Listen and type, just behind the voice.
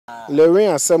Lewe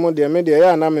asemo de me de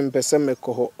ya na me mpese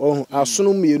mekọ ho. Oh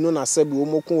asono mienu na sebi wo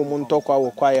moko wo ntokwa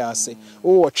wo kwaya ase.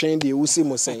 Wo twen de wusi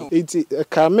mo sen. Eti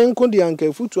ka menko de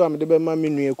anka futu am de be ma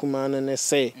menu ekuma ne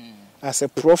se. As a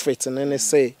prophet ne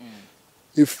se.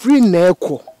 E free na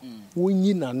ekọ.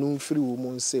 Wonyi na no free wo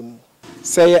mo nsem.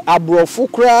 Say abrofo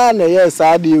kra na ye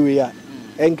sa de we a.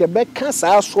 Enke be ka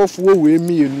sa asofo we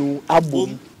mienu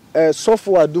abom.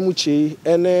 Sofo Adom Kyei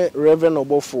ene Reverend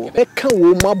Obofo eka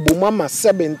wo maboma ma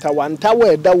 7 wanta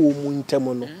we da wo mu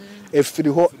ntemo no efiri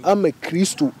ho ama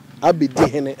Kristo abedi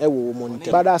hene wo mu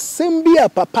ntemo bada sembi a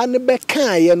papa ne be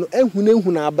kan ye no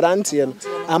ehunehuna abrante no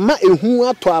ama ehu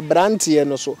ato abrante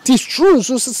no so tis true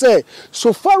so say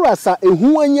so far as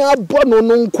ehu anya abo no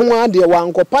nko ade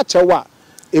wankopa chewa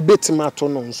ebetima to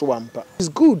no nso wampa it's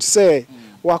good say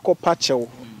wakopa chewo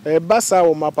basa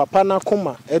wo ma papa na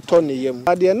koma eto ne yem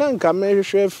ade na nka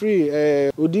mehwehwe free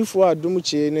odifo Adom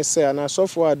Kyei ne se ana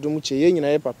sofo Adom Kyei ye nyina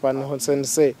ye papa no sen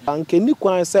se anka ni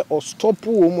kwan se o stop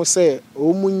wo mu se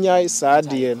o mu nyai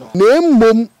saade no na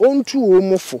emmom ontu wo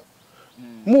mu fo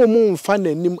mu mfa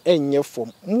nanim enye fom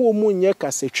mu nye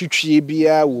kase twitwie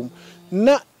bia wo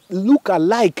na look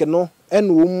alike no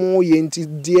en wo mu ye nti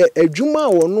de adwuma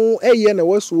wo no eye na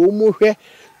waso wo mu hwe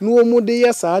no mu de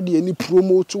yesaade ni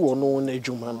promote wo no na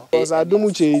adwuma no because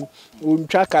Adom Kyei o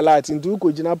ntwa kalat nti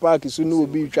ko gina park so no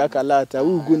obi twa kalat a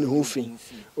ugu ne ho fin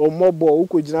o mobo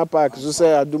uko gina park so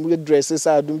say Adom dresses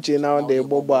Adom Kyei na on the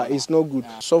bobo is no good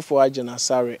so for Agyin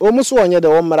Asare o mu so onye de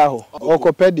wo mra ho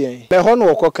okopedien le ho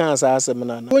no okoka asa asem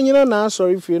na na onyina na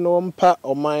Asore fie no mpa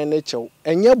oman ne chew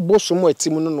enye bosom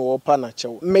atim no no opa na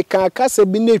chew meka akase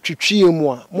bi na twitwie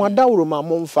mu a mo adawro ma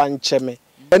mo mfa ncheme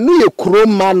enu ye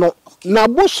kroma no na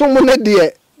bosom ne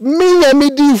de minya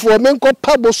midifo menko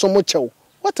pa bosom chew.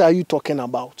 What are you talking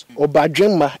about?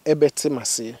 Obadwemma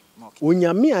ebetimase.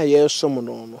 Onyame aye som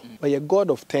no no. Oye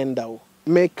God of tender.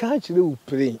 Me ka kire u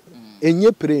pray.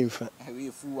 Enye pray mfa.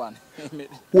 We fu one.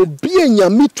 Obi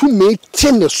enyame tu me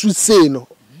tie na su sei no.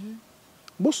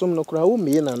 Bosom no kura wo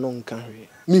me na no nka hwe.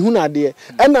 Mihu na de.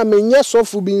 Na menye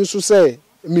sofo bi nso sei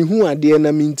mihu ade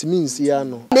na mintimi nsi ya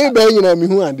no. Me ba nyina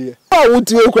mihu ade.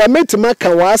 Wuti okura metima ka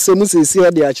wasem sesi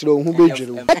ade a kire ho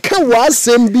bedwere. Aka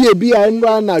wasem bi a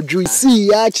nra na dwu si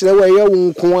ya kire we ye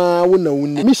wonko a wo na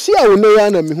wuni. Mi hia wo ne ya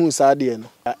na mihu sa ade no.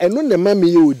 Eno ne ma me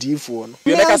ye odifo no.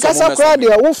 Me kasa kra de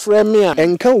wo frɛ me a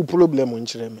enka wo problem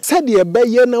nkire me. Sa de be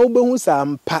ye na wo behu sa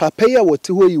ampa. Papa ye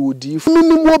wote ho yi odifo.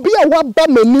 Minim obi a waba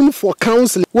manim for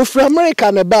counsel. Wo frɛ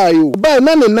America na ba yo. Ba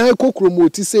na ne nan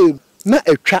kokromoti sei na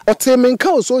etwa otemenka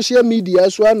o social media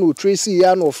so ana Tracy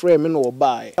ya na ofrɛ me na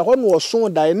obae ho no so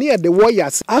dan na de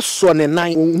warriors aso ne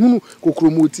nan ohunu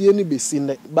kokromotie ni besi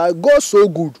ne by God so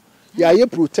good ya ye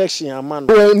protection aman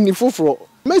ni foforo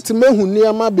meti mehu ni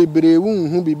ama bebre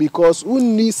hu bi because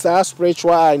unni sa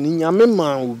spiritual eye ni nyame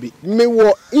man wo bi me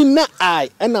wo inner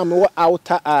eye na me wo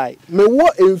outer eye me wo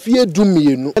emfie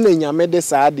dumienu na nyame de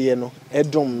sa ade no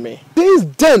edom me since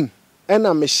then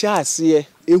na me hya ase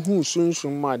ehu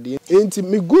sunsun made enti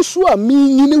migusu a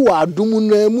minyini wa adom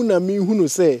na mu na mihunu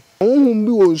se honhom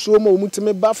bi wo nso ma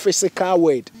omutime ba physical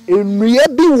world enua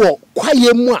bi wo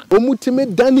kwaye mu a omutime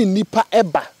dane nipa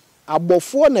eba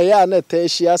abofo na ya na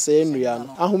tahia se enua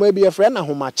no ahoma bi efre na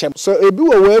homachem so ebi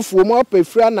wo wafuo mu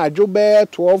apefra na adwo be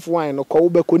 12 wine no ko wo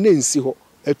be ko na nsi ho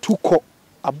etuko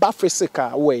aba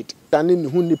physical world tani ni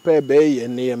hu nipa ebe ye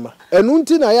neema enu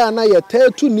nti na ya na ye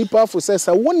tatu nipa fo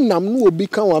sesa wonnam no obi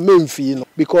kan wa memfi no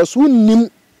because wonnim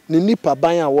ni nipa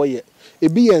ban a wo ye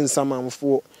ebi ye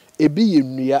nsamamfo ebi ye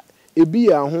nnua ebi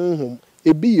ye ahonhom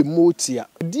ebi ye motia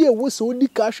die wo se odi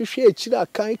ka hwehwe akira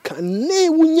kan kan ne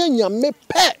wunya nyame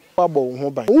pe abo wo ho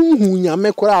ban hu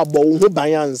nyame kora abo wo ho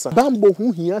ban ansa bambo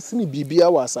hu hia sini bibia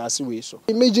wa asase we so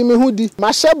meji me hu di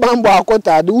ma hye bambo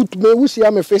akota de utume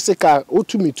wuhia me physical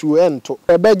utumi tu ento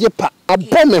ebeje pa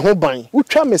abo me ho ban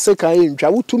wutwa me seka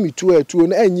entwa utumi tu etu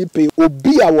na anyi pe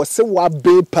obi a wo se wa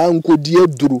be pa nkodi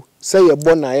aduru se ye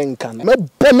bo na ye nka me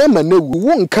be me ma na wu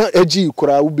wo nka agi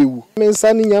kora wo bewu me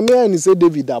nsa ni nyame ani se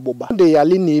David aboba de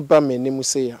yale ni ba me nim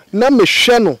se ya na me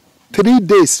hwe no 3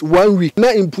 days 1 week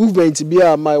na improvement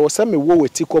bia my was me wo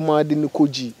weti command ni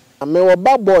koji me wo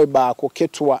ba boy ba ko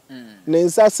ketwa na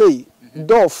nsa sei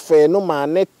dofe no ma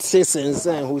ne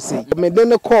tesensan ho sei me de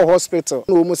ne call hospital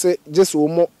no mo say just wo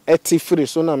mo eti free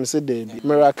so na me say there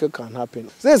miracle can happen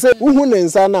say uhu ne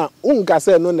nsa na unka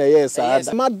say no na yes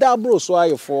ma dabro so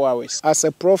aye 4 hours as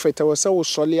a prophet I was say wo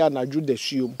sole anaju da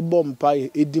suom bompa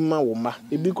edima wo ma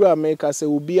ebi kura America say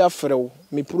obi afrew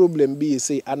me problem be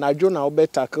say anadwo na wo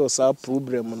tackle sa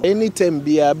problem no anytime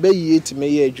bia be yet me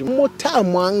ye adwum mo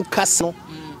time ankasa no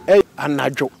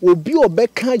anadwo obi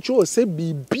obeka jo se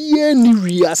bibie ni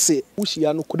wiase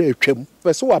wohia no kura atwam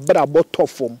pese wa bra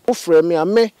botofom wo frɛ me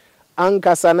ame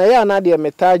ankasa na ya na de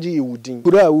metaji yewudin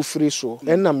kura wo free so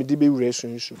enna me de be wura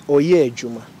sunsu oye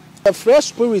adwuma the fresh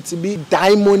spirit be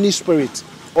diamond spirit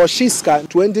or shiska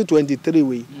 2023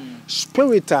 way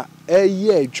spirit a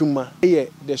eye adwuma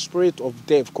the spirit of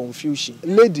death confusion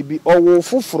lady be owo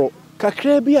foforo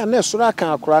kakra bi a na soro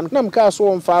aka akora na mka so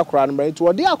won fa akora no mra nti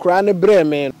odi akora ne bre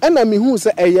me na me hu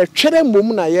se eye twere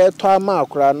mbom na ye to ama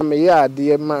akora no me ye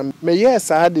ade ma me ye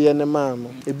sa ade ne ma no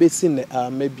ebesi ne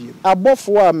amabie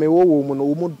abofo a me wo mu no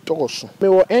wo mu doso me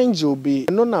wo angel bi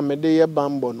no na me de ye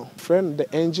bambo no friend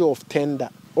the angel of tender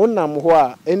onam ho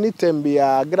a anytime bi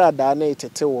a grada na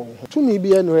etete wo ho tumi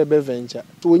bi enu ebe venture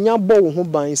to onya bo wo ho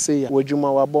ban se ya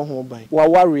wadwuma wa bo ho ban wa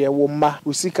ware wo ma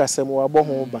usikasem wa bo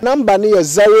ho ban number ne ye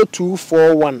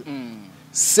 0241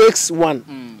 61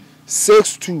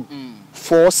 62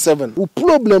 47 wo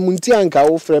problem nti anka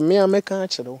wo frɛ me ameka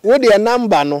akere wo de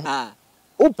number no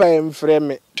wo pem frɛ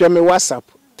me twa me WhatsApp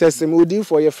testimony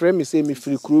for your friend me say me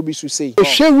free kuro bi so say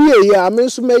hwe wie ya me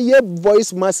so me ye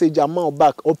voice message amount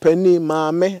back open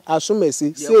ma me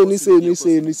asomesi say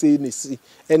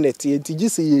eneti ntigi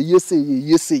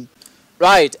say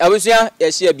right abusua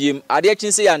ye hia biem ade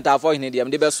kin say yantafo hene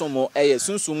de be so mo eye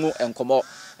sunsumu enkomo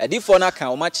adifo na kan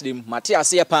o ma kirem mate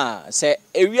ase pa se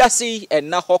ewiase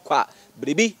enna hokwa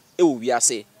bribi ewo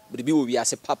wiase bribi wo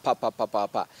wiase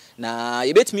pa na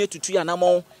yebetumi etutu ya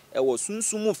namon ewo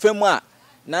sunsumu femu a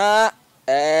na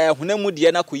hunamu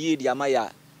de na koyi de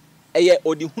amaya eye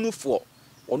odi hunufo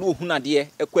ono ohunade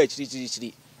ekwa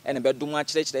akiri ene be dum a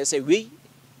kire se wei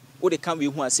wo de kan we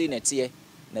hu ase na tie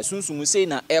na sunsumu sei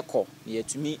na eko na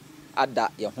yetumi ada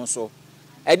ye ho so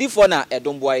edifo na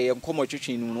edomboa ye nkomo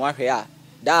twetwe nu no ahwe a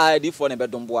da edifo na be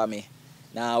domboa me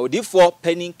na odifo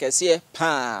panin kese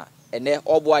pa ene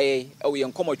oboa ye ewo ye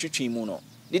nkomo twetwe mu no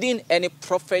didin any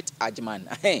prophet Agyin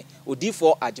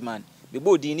odifo Agyin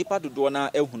bebo di nipa dodo na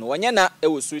ehunu wanya na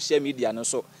ewo social media no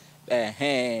so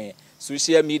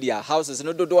social media houses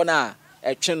no dodo na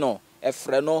etwe no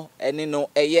efre no ene no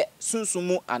eye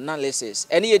sunsumu analysis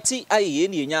ene yeti aye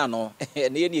ne nya no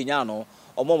ene ne nya no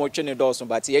omo twe ne do so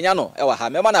but ye nya no ewa ha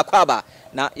mema na kwaba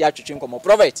na ya twetwe nkomo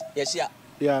prophet yeshia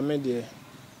ya me de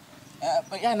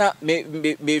ya na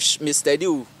me study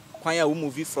kwan ya wo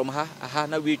movie from ha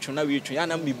na we twe ya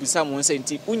na me busa mo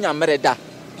nsenti unya mereda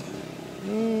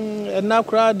na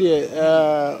kra de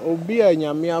obi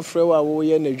anyame afre wa wo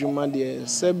ye n'adwuma de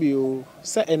sebio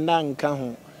se ena nka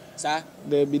ho sa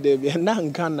debi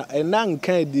ena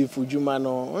nka edi fudwuma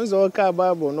no onzo ka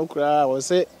bible no kra wo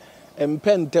se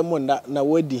empentemo na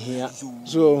wadi hia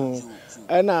so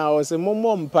ana wo se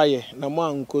mommo mpaye na mo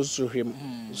anko sohwem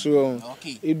so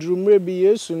edrumre bi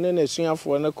Yesu ne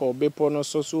n'asuafo ne ko bepo no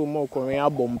so mo ko wen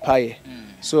abompaye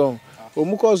so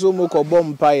omukozo omukọ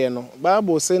bompaye no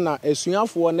bible say na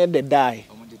esuafo ne de die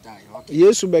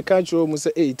Yesu beka chiro mu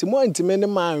say timo antime ne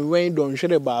man wen don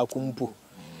hwere ba akumpo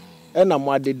na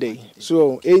mo adedei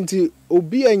so enti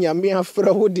obi anyame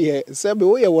afra ho de sebe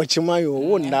wo ye wochiman yo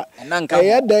wo nda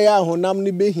eya da ya honam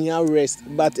ne behia rest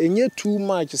but enye too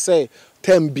much say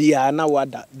tembia na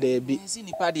wada de bi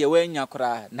nipa de we nya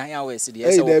kora 9 hours de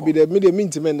ese wo de me de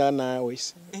mintime na 9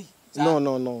 hours no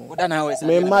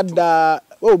me mada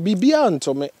bibia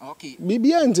ntome okay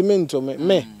bibia ntome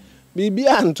me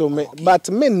bibia ntome but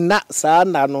me na sa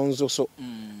na no nzo so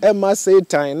e ma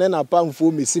satan na na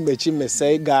pamfo mesi mechi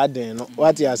mesai garden no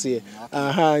what you say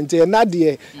nti na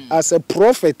de as a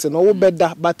prophet no wo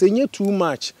beda but enye too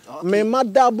much me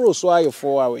mada bro so ayo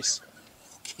 4 hours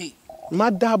okay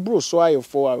mada bro so ayo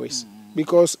 4 hours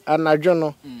because anadwo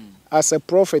no as a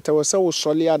prophet I was so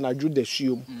solely anadwo da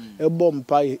suom ebo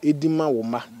mpa edima wo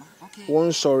ma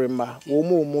won sorry ma wo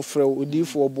mo frɛ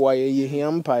odifo oboa ye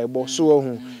hia mpa ebo so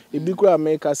hu ebi kura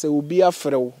make say obi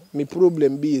afrɛ me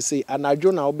problem bi say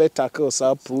anadwo na wo be tackle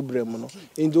sa problem no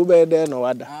ndo be there no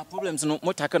wada problems no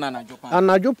mo tackle na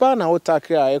anadwo pa na wo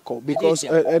tackle a eko because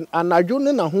anadwo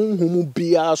ne na honhom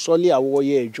bia solely a wo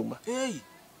ye adwuma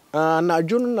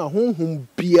anadwo na honhom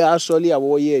bia solely a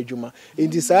wo ye adwuma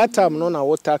enti sa time no na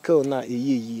wo tackle na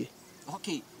eyeye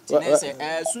okay tinese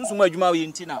sunsumu adwuma we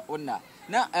nti na onna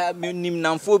na nim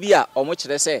namfo bi a omo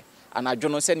kire se anadwo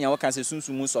no se ne wo kan se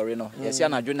sunsumu sori no yesi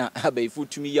anadwo na abaifu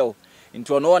tumi ye o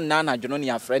nti ono na anadwo no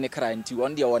ne afre ne kra nti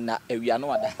won de wona awia no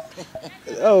wada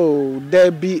oh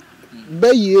there be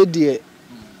ye de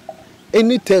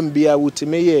anytime bia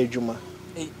wutime ye adwuma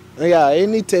yeah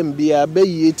anytime bia be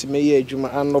ye time ye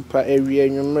adwuma anopa awia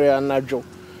nwumre anadwo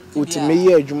wutime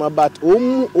ye adwuma but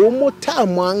omo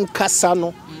time ankasa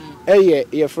no eye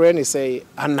ye frɛ ne say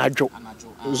anadwo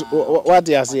What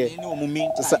you say?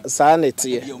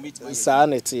 Sanity.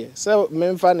 So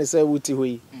memfa ne say wuti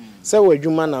hoyi. Say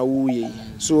wadwuma na wuye.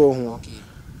 So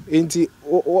Inti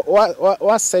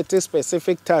what set a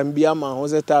specific time be ama ho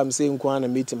say time say nko na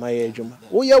meet my adwuma.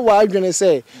 Wo ye wa adwene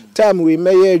say time we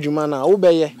meye adwuma na wo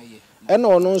beye. E na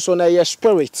ono nso na ye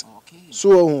spirit.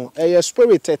 So ye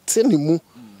spirit ete ne mu.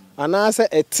 Ana say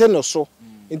ete no so.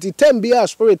 Inti time be a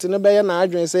spirit no beye na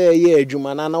adwene say ye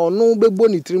adwuma na ono bebo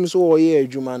ni trim so wo ye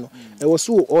adwuma no. E wo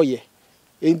so oye.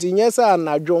 Inti nyesa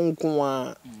anadwo nko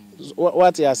a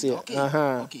what you say?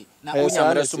 Okay. Na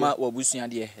onyamre soma wabusua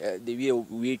de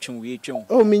we twem.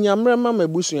 Oh, minyamre ma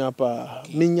mabusua pa.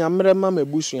 Minyamre ma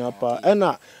mabusua pa.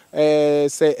 Ena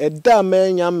say eda ma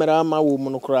nyamre ma wo mu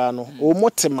no kra no. O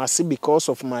motemase because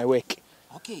of my work.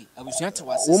 Okay, abusua te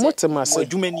wase. O motemase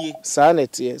adwumanie.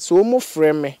 Sanity. So o mo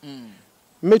frɛ me.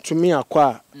 Metumi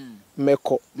akwa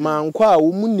meko mankwa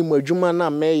wo munim adwuma na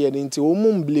meye nti wo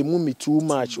mum blame me too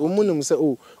much wo munim say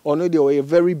oh ono dey we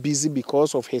very busy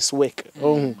because of his work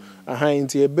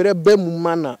nti ebere bemu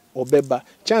mana obeba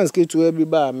chance ke to ebi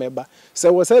ba meba say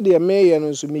wo say dey meye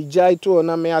no so me jai to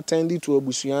na me attend to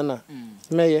abusua na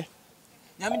meye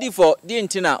nyame di for di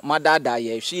ntina madada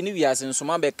ye hwe ni wiase nso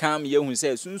ma be kam ye hu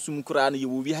say sunsum kura na ye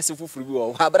wo wiase foforo bi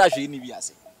wo abra hwe ni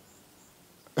wiase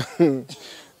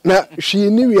na she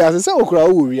ni wiase say okura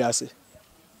wo wiase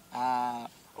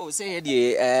say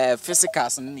the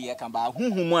physicals ni ye kan ba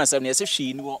huhumu asem na say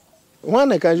hwe ni wo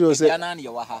wana ka jo say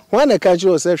wana ka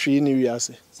jo say hwe ni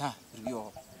wiase sa bi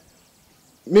wo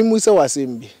me mu say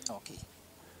wasem bi okay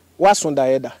wason da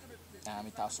yeda me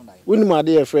ta son da ye woni ma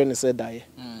de ye friend say da ye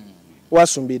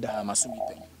wason bi da mason bi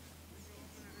pen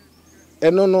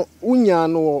eno no unya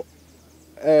no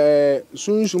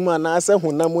sunsuma na ase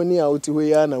honam ani a oti ho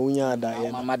ya na unya da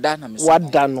ye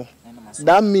wada no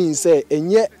that means say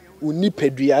enye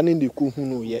unipadua ne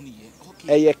kuhunu ye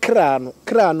eye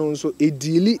kra no nso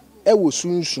edili wo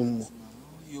sunsum mu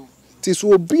ti so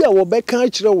obi a wo beka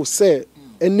kire wo say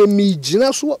enemi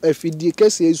gina so afidie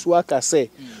kese esu aka say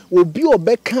obi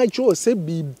obeka kire wo say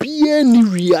bibie ni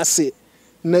wiase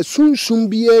na sunsum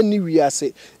bia ni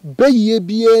wiase beye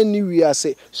bia ni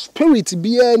wiase spirit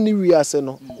bia ni wiase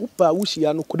no upa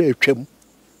wuhia no kura atwam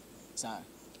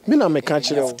me na me ka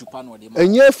kire wo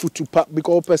enye futupa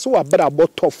because person wa bra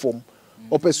bottom form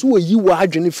o person yi wa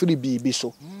adwene free bibi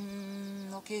so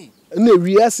okay na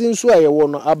wiase nso aye wo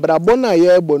no abrabo na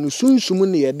ye ebo no sunsum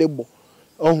ne ye debo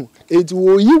ohun enti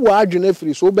wo yi wa adwene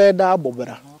free so be da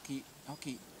abobra okay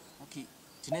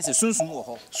tinese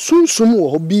sunsum wo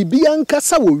ho bibi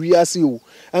ankasa wo wiase o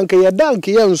anka ye da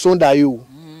anka ye nso da ye o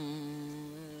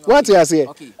what you say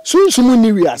sunsum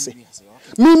ni wiase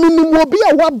me wo bi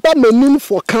a wa ba manin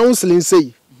for counseling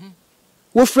say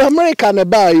wo from America na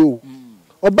ba ye o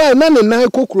oba na ne nan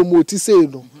kokromoti say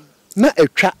no na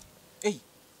atwa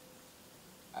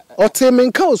o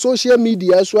temen ka social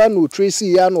media so na o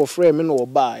tracy ya na o frame me na o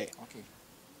ba e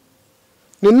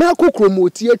ne na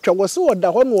kokromoti atwa wo se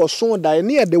oda ho na o so da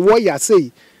ne ye de wo ya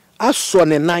say aso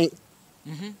ne nan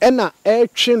ena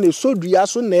etwe ne sodua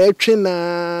so na etwe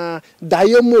na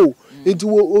daye mo enti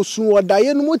wo osu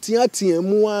odaye no motia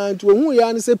tiamu a enti wo hu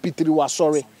ya ne se pitiri wa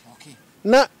sori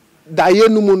na daye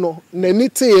no mu no na ni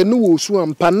te ye no wo osu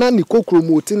ampa na ni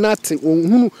kokromoti na te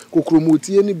ohunu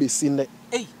kokromoti ye ni besi ne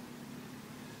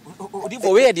odi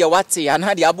for we dia wate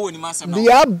ana dia aba oni masem na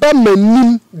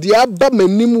dia aba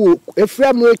manim wo efri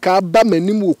America aba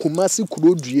manim wo Kumasi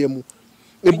kurodua mu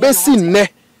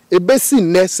ebesi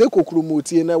ne se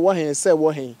kokromoti na wo hen se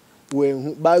wo hen wo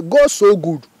hu but God so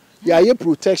good ya ye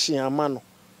protection amano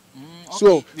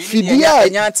so fidia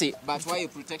anyate but why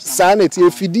protection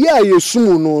sanity fidia ye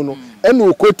sumu no ena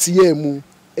okotie mu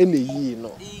ena yi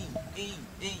no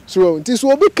so nti so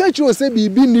obi catch you say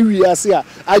bibi ni wiase a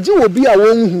age obi a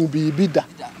won hu bibi da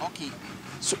okay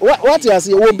so what you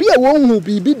say obi a won hu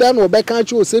bibi da na obi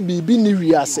catch you say bibi ni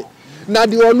wiase na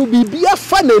de onu bibi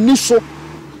afa na ni so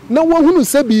na wo hunu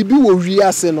say bibi wo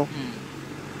wiase no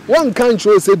one catch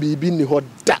you say bibi ni ho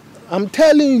da I'm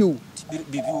telling you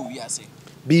bibi wo wiase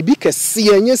bibi kese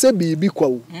enye se bibi kwa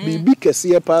wo bibi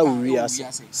kese pa wo wiase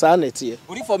sanity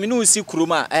ori for me no si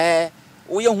kroma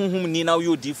wo ye hunhum ni na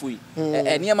wo odifo yi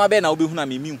niam be na wo be hu na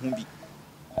me hu bi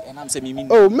enam se me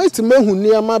oh meti me hu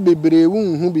niam bebre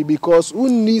wo hu bi because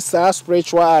unni sa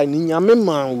spiritual ni nyame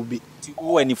man wo bi ti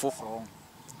wo ani foforo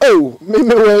oh me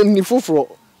wo ani foforo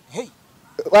hey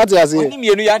what you say oni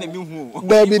mienu ya na me hu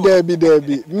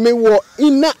Debi me wo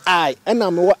inner eye and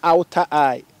me wo outer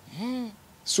eye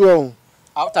so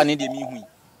outer ne de me hu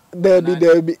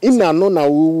Debi inner no na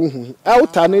wo hu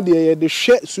outer ne de ye de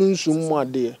hwe sunsum mu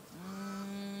ade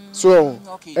So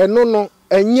eno no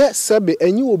enye sebe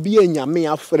enye obi anyame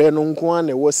afre no nko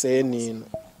an wo se ni no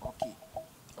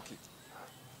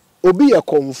obi ye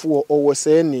komfo owo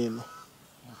se ni no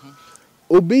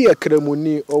obi ye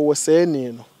kremoni owo se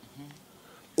ni no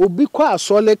obi kwa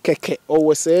asole keke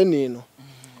owo se ni no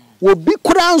obi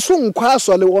kura nso nkwa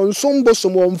asole wonso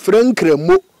mbosom wonfre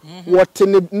nkremo wote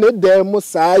ne dem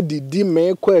saa didi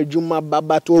me kwa adwuma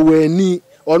babato wani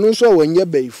ono nso wonye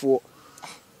baifo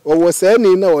owo se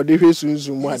ni na ode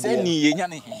hwesunsu mu ade se ni yenya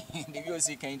ne de bi o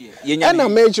si kan de yenya ana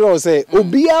make sure say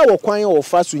obi a wo kwan wo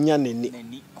fa so nya nani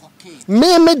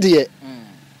me de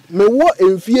me wo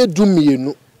emfie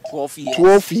dumienu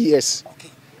 12 years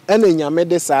ana nyame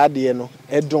de saa de no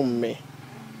edom me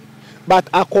but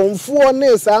akonfo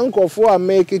ne saa nkofo a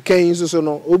make kan so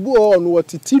no obi o no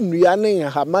watiti nnua ne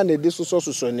ha ma ne de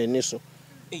so nani so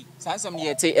saa sam ne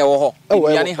yete ewo ho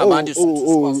nnua ne ha ma de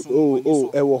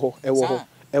so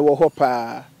ewo ho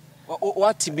pa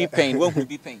what be pain what will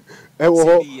be pain ewo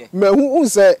ho me hu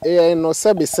se no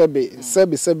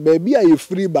sebe bi a ye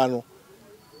free ba no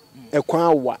ekwan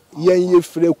awa yen ye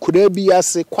free kura bi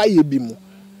ase kwaye bi mu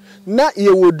na ye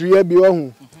wodua bi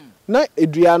ohu na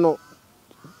edua no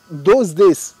those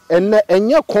days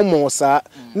enye common sa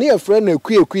na ye free na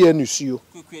ekuye nisuo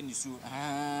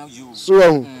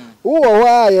so wo ho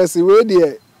a yes we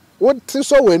de wo ti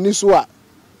so wani so a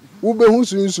wo be hu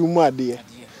sunsu mu ade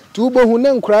tu bo hu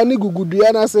na nkra ne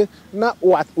gugudua na se na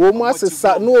wo mu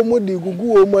asesa na wo mu di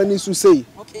gugu wo mu ani so sei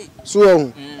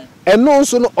so eno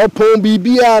nso no opon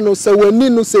bibia no se wani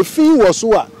no se fin wo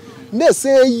so a na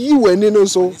se yi wani no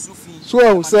so se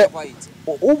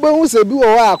wo be hu se bi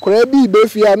wo akra bi be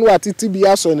fia no atiti bi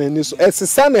aso na ni so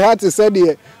esesa ne ha te se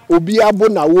de obi abo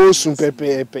na wo sun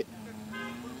pepepe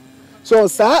so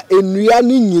sa enua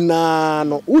ni nyina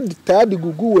no udita de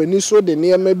gugu wani so de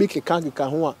niam bi keka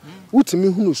ho a utimi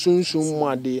hunu sunsun mu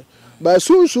ade ba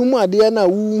sunsun mu ade na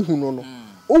wu hunu no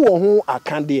wo ho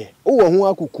akade wo ho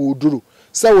akokoduro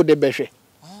se wo de behwe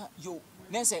yo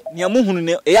nese niam hunu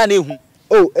ne e ya na ehu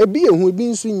ebi ehu ebi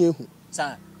nso nye hu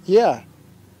sa yeah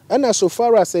ana so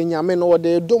far as nyame no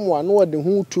de dom wa no de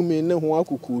hu tumi ne ho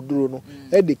akokoduro no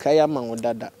e de kaya ma wo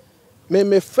dada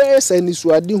me first ani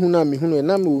so ade hu na me hu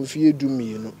na me wo fie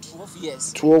dumie no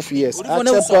 12 years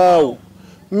achepa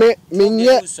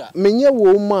menye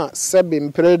wo ma sebe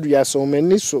mpredua so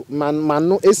mani so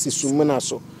mano esisumu na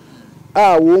so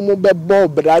a wo mu bebo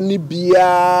bra ni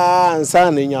bia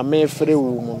ansa na nyame frɛ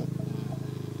wo mu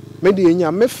me de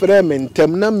nyame frɛ me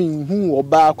ntem na me hu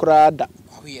oba akora da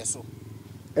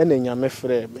ene nyame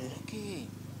frɛ me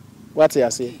what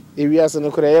you say ewiase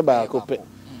no kora ye ba akopɛ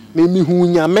me hu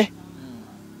nyame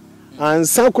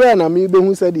ansa kora na me be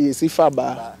hu sɛ de esi fa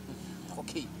ba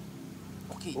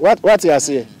what you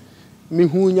say mi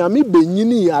hu nyame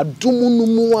benyini adumu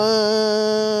numu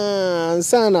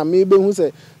ansa na me be hu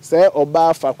se oba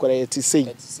afa kwara yeti sei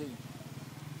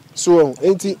so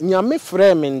enti nyame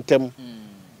frɛ me ntem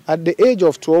at the age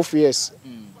of 12 years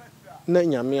na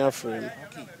nyame afrɛ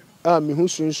me me hu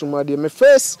sunsumu ade me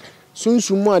first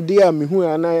sunsumu ade a me hu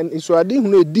ana so ade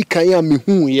hu edi kan a me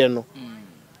hu ye no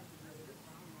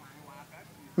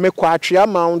me kwa Atwea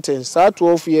Mountains sa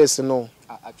 12 years no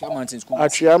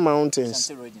Atwea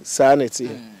Mountains sanity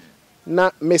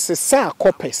na mesesa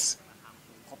coppers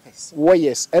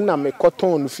yes ena me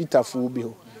cotton fitafo bi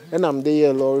ho ena me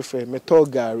dey lorry fair me to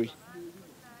gari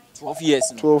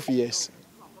 12 years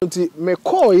nti me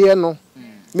call ye no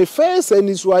me first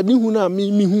ani so ade hu na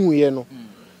me hu ye no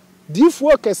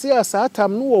difo kese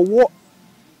asatam no wo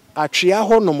Atwea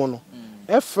ho no mo no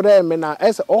e frɛ me na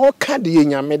ese o ka de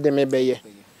nyame de me beye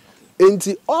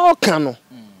enti o ka no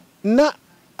na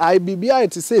IBBI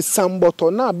to say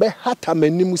samboto na be hata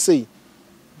manim sei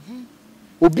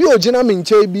obi ogina me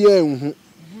nche bia enhu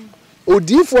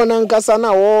odifo na nkasa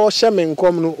na wo hye me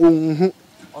nkom no onhu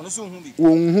ono so hu bi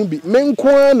onhu bi me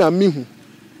nko na mehu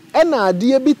e na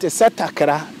ade bi te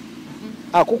setakra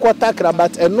akukọ takra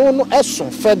but eno no eso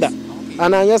feda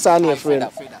ananya sa na efre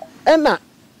e na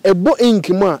ebo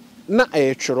inkimu a na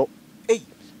ayetworo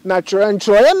na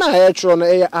tworo ya na ayetworo no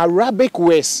e Arabic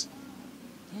words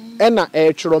ena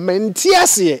etworo menti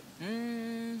ase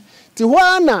ti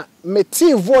ho na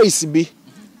meti voice bi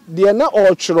de na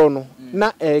otworo no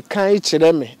na kan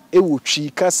kire me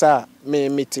ewotwi kasa me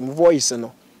metim voice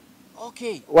no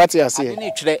okay what you say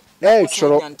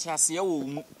etworo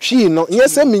twi no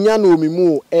yese minya na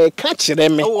omimu ka kire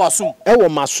me ewo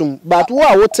masum but wo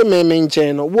a wote me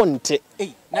nchen no wonte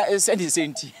na ese di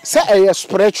senti se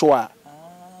spiritual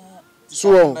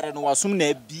so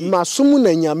masum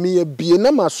na nyame bie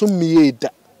na masum me da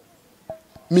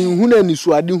me hu na ni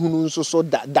so ade hunu nso so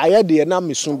da ya de na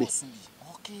mesum bi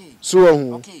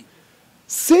so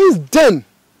since then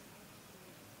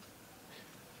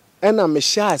ena me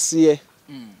hya ase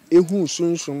ehu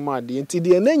sunsun ma de nti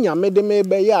de na nyame de me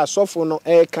be ya asofo no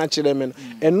e ka kire me no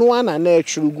eno ana na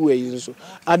etwurugu eyi nso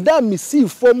ada me see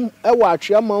fom e wa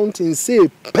Atwea mountain say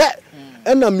pe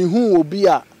ena me hu obi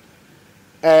a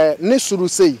ne suru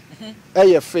sei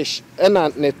eye fish ena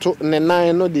ne to ne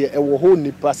nan no de e wo ho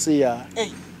nipa sei ya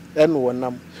eno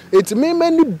wonam eti me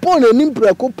mani bon ani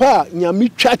mprako pa nyame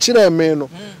twa kire me no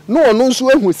no ono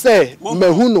nso ehu say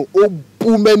mahu no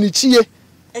obu manichie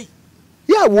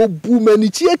ya wo bu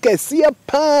manichie kese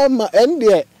pa ma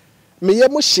ende me ye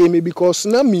mo hye because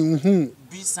na me hu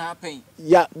bi sa pen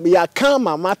ya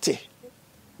kama mate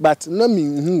but na me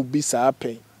hu bi sa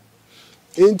pen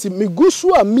enti me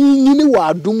gusu a me nyini wa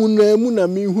adom na mu na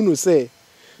me hu no se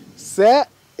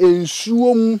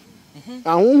ensuo mu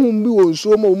ahonhom bi wo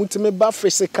nsuo ma wo mutime ba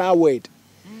physical word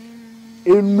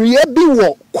enua bi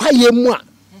wo kwaye mu a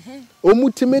wo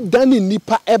mutime dani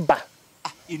nipa eba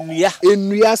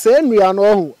enua se enua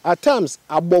no ho at times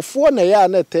abofo na ya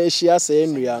na tahia se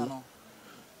enua no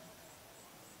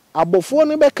abofo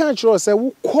ne be kan kiro se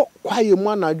wo kwaye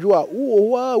mu anadwo a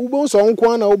wo be so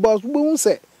nko na wo ba wo be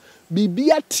se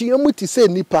bibia tie mu ti se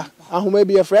nipa ahoma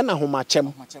bi e frɛ na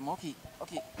ahomachem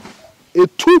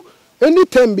etu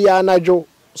anytime bi anadwo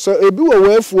so ebi wo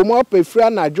wafuo mu apefra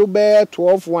anadwo be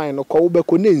 12 wine no ko wo be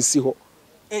ko na nsi ho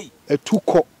etu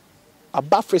ko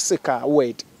aba physical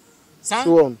word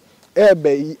so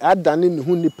ebe adane ne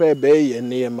hu nipa ebe ye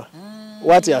niema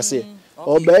what you say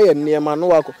obe ye niema no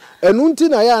wako enu nti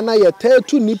na ya na ye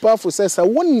tatu nipa fo sesa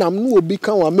wonnam no obi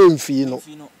kan wa memfi no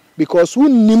because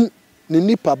wonnim ne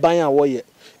nipa ban a wo ye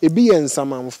ebi ye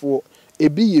nsamanfo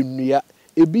ebi ye nnua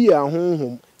ebi ye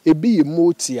ahonhom ebi ye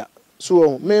motia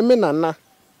so me nana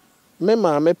me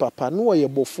maame papa no wo ye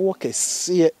bofo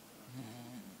kese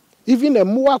even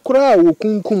emu akora wo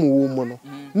kunkum wo mu no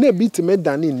na ebi time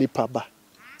dane nipa ba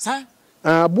sa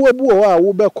abuabu wa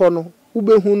wo beko no wo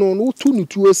behu no wo tu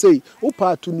nutuo sei wo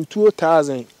pa tu nutuo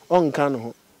 1000 onka no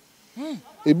ho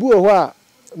ebi wo a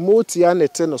motia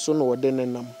nete no so no wode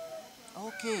nenam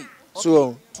okay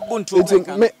so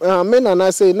me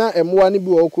nana sei na emwa ne bi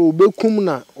wo ko wo bekum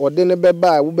na wode ne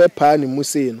beba wo bepa ne mu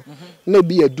sei no na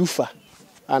bi adufa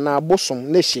ana abosom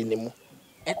ne hye ne mu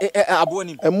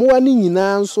abonim emwa ne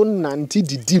nyina nso nante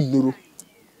didi nnuro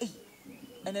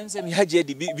enem se mi haje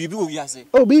di bibi wo wiase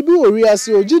bibi wo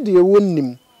wiase o gide wo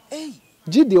nnim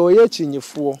gide o ye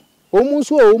chinyefo omu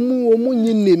so omu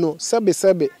nyinni no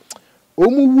sebe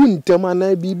omu wu ntama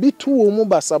na bibi to omu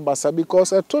basa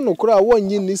because eto no kura wo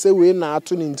nyinni se we na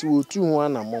ato ne nti wo tu ho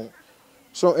anamo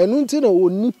so enu nti na wo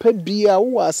nipa bia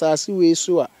wo asase we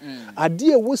so a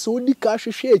ade wo se odi ka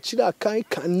hwehwe akira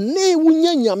kan ne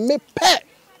wunyanya mepe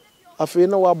afi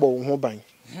na wabɔ wo ho ban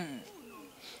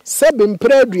sebe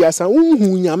mpraduasa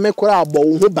unhu nyame kora abɔ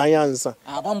wo ho ban ansa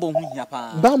bambo hu hia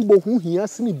pa bambo hu hia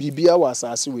sini bibia wa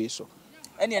asase we so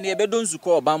ene ne bedo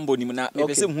nsuko bambo nim na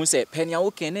mepese hu se penia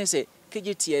wo ken ne se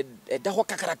kejeti da ho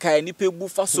kakaraka nipa ebu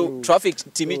fa so traffic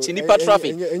timi chi nipa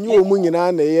traffic enyi wo mu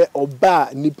nyina na ye oba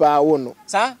nipa wo no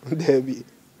sa dabi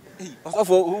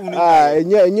osofo hu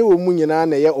enyi wo mu nyina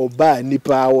na ye oba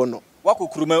nipa wo no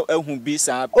wakokuruma ehun bi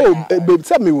sa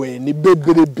be me we ni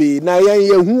bebrebe na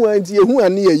ye hu anti ye hu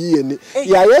ane ye yi ni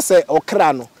ya yese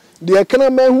okra no de kana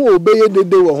ma hu obeye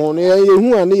dede wo ho no ye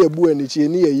hu ane ye bu ani chi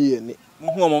ni ye yi ni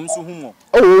hu omom so hu mo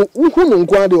hu no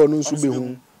nkwa de ono nso be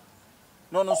hu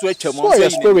no so atwa mo so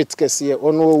spirit kese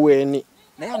ono we ni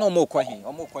na ya no mo kwahin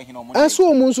no mo aso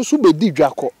omo nso so be di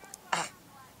dwakọ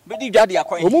be di dwa de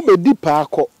akwahin omo be di pa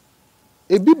akọ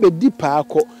ebi be di pa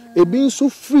akọ ebi nso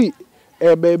free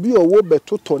baby owo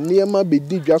betoto niema be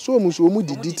di dwa so omu so omu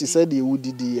didi ti se de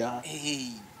wudidi ya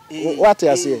what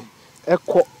you say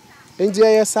ekọ enje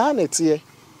ye sa na tie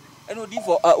eno di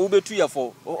for wo betu ya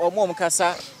for omom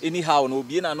kasa anyhow no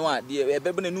obi na no a de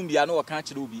ebebe na num bia no waka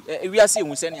kire obi ewiase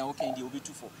ehun se ne wo kan de obi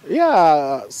tu for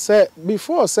yeah say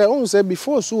before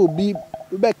so obi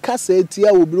be kasa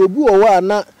etia obi owo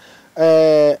ana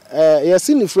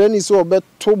yesi ni friend so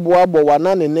obeto boabo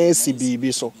wana ne na esi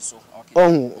bibi so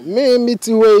me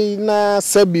miti we na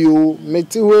sabio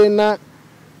miti we na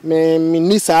me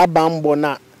nisa abambo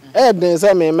na den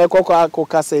se me mekoko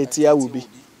akụka seti ya ubi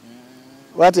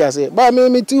what you say ba me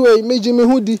miti we meji me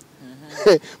hudi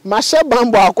ma she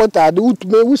bambo akota de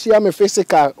utume wusia me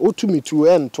physical utumitu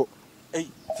ento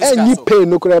enyi pay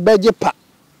no kura beje pa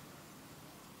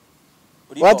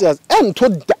what you say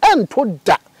ento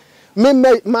da me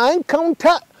ma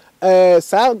encounter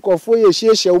sa nkofo ye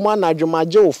hie wo na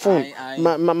adwomaje wo phone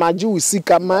maje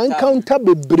usika ma encounter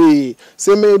bebre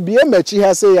se me bie machi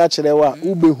ha se ya kire wa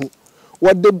ubehu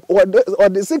what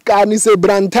the sick and say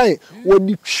Brantain, what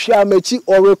the Shamachi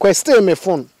or requesting me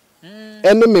phone.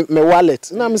 And me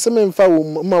wallet. Now I'm saying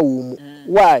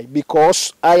why?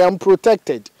 Because I am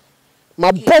protected.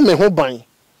 My bomb me hobby.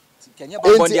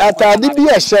 Atadi bi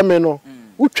ehye no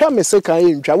utwa me se kan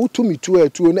entwa wutu mi tu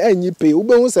atu na anyi pe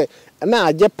ube hu se na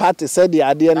age party se de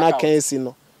ade na kan si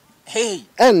no hey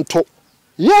ento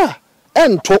yeah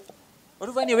ento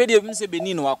orufani we de bi se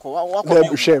beni no wakọ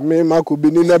hwe me mako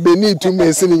beni na beni tu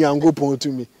me se ni Nyankopon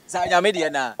tu mi za nyame de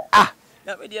na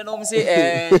nyame de no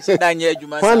se se da nya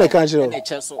adwuma sa wana kan jiro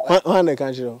wana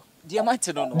kan jiro de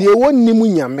mate no de wonni mu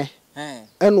nyame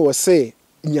en wo se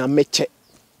nyame che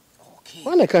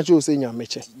wana kan jiro se nyame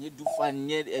che nye dufa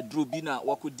nye edro bi na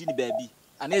wakodi ni baabi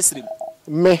ana esrim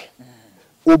me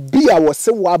obi a wo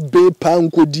se wa be pa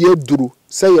nkodi eduro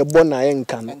se ye bo na ye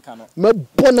nka no me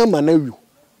bo na ma na wu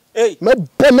me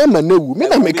bo na ma na wu me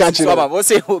na me ka kire wo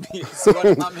se obi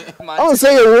on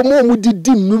se ye wo mo mu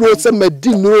didi nuro se ma di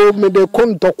nuro me de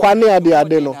konto kwa ne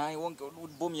ade no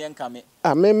bom ye nka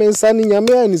me me nsa ni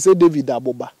nyame ani se David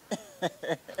aboba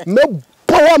me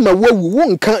bo ma wawu wo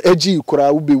nka agi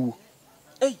kura wo bewu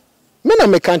me na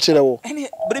me ka kire wo ene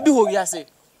brebi ho wiase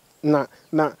na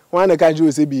wana ka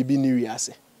kire se bibi ni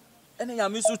wiase ene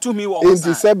nyame so tumi wo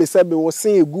enti sebe wo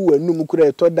sen egu wanum kura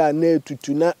etoda na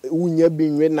etutu na wunya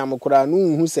binwe nam kura no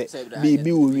hu se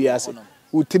bibi wo wiase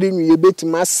utiri nwie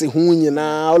betima se hu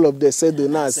nyina all of the said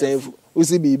na asenfu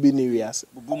usi bibi ni wiase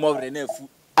bubu mowre na afu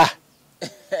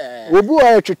obu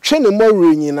a twetwe ne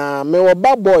mowre nyina me wo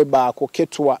ba boy ba ko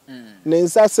ketwa ne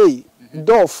nsa sei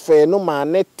dofe no ma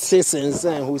ne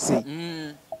tesensen hu sei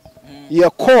ye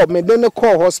call me de ne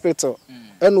call hospital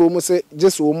and wo mo se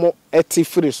just wo mo eti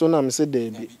free so na me se da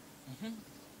bi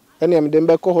and am dem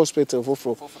be call hospital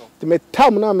foforo te me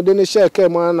tam na me de ne share ka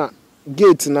mo na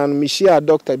gate na me share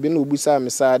doctor bi na obusa me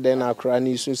sa de na akra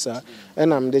ni su sa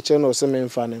and am de che no se me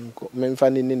mfa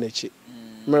ne ni na chi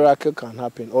miracle can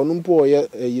happen onumpo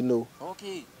you know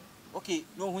okay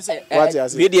no who say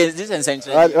we this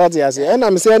essential what you say and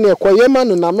am say na koyema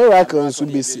no na miracle nsu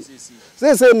besi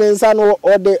say ne nsa no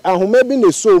ode ahoma bi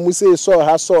ne so mu say so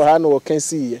ha no kan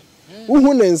si ye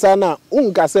uhu ne nsa na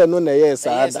unka say no na ye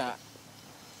saada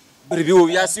bibi wo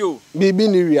wiase o bibi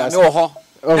ni wiase no ho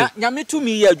na nyame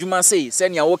tumi ye adwuma say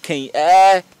ne wo kan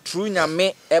true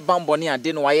nyame bambone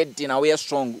ade no waye de na we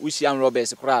strong usian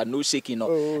roberts kra no shaking no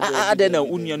ade na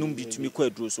unuanum bi tumi kwa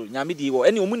aduro so nyame di wo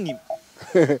ene omunim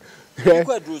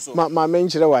kwa aduro so ma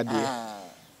menchire wade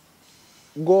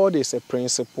God is a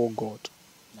principle God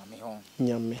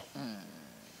nyame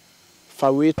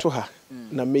fa we to ha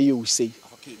na meye wo sei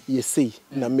ye sei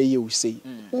na meye wo sei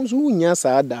unso unya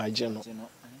sa da age no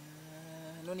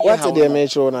what dey me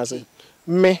chiro na say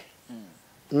me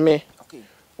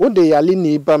wo de yale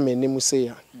ni ba menim sei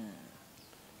ya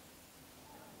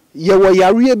ye wo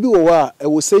yare bi wo a e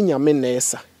wo sei nyame na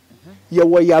esa ye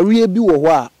wo yare bi wo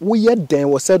a wo ye den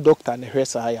wo se doctor na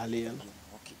hwesa yale no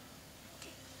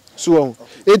so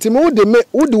etime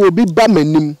wo de obi ba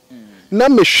menim na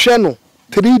me hwe no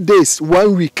 3 days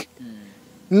 1 week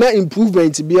na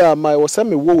improvement bi a my was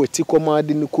me wo weti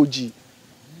komade ne koji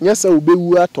nyasa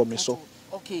obewu atome so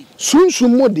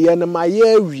sunsun mo de na ma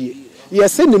ye awie ye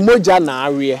se ni moja na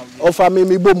awie ofa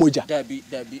me bo moja dabi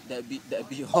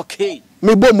okay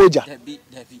me bo moja dabi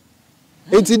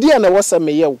enti dia na wasa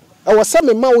me ye wo wasa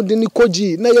me ma wo de ne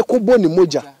koji na ye ko bo ni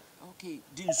moja okay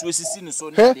di nsu esisi ni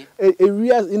so na de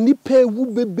ewia nipa ewu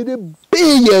bebere be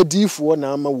ye difo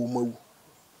na ama wo mawu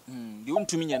de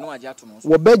untumi nya no age atomo so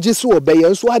wo beje so wo be ye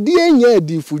nso ade enya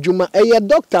adifu dwuma eye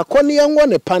doctor kone ye ngo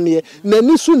ne pane na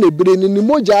ni su ne bere ni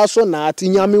moja aso na ati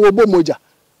nyame wo bo moja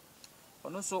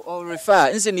ono so all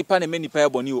refer nse nipa na menipa ye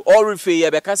boni o all refer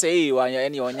ye be ka say e wanya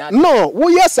ene onya no wo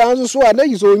ye san so a na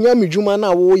yiso nyame dwuma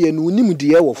na wo ye no nim de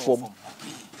ye wo fom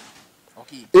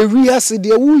okay ewi ase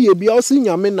de wo ye bia o si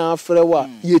nyame na afre wa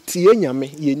ye tie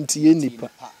nyame ye ntie nipa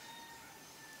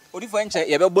odifo enche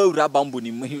ye be bo awura bambo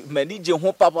ni mani je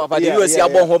ho papa de yo si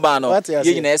abon ho ba no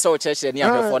ye nyina ese o chechire ni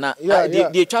afefo na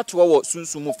de twato wo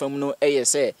sunsum fam no eye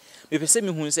se me pese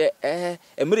me hu se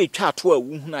emre twato a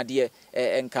wu hu na de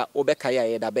enka obeka ya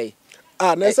ye da be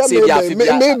na se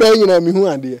me be nyina me hu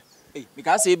ade me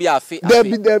ka se bi afi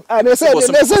de na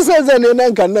se na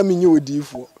nka na me nyi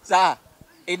odifo sa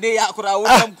ede ya kura wo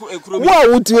tam ekuro bi wa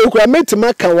wuti ekura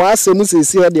metima ka wa asem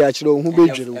sesi ade a kire hu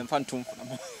bedwire emfantum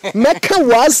meka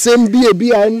wa asem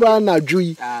bi a nra na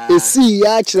dwui esi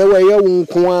ya kire wa ye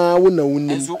nko a wo na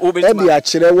wunim ede a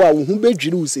kire wa wo hu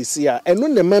bedwire usesi a eno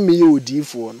ne ma me ye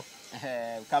odifo no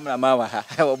cameraman wa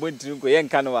ha wo bontiru ko ye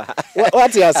nka no wa ha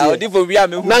what you say odifo wi a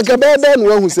me hu na ka be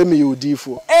no hu se me ye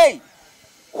odifo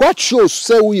What shows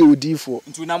say we odi for?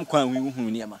 Ntu nam kwan we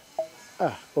hu niam.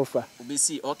 Ah, offer.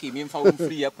 Obesi okay, me mfa wo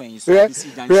free yakwan so obesi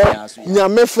jansi aso.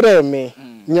 Nyame frɛ me.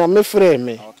 Nyame frɛ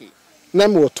me. Okay. Na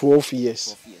me 12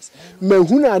 years. Me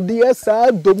hu na de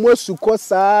saa domo suko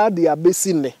saa de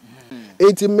abesi ne.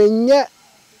 Enti menye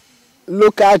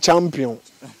local champion.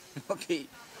 Okay.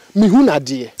 Me hu na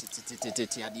de.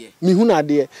 Me hu na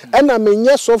de. Na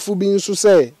menye sofu bi nso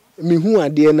sɛ me hu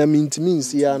ade na mintimi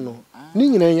nsi ano. Ni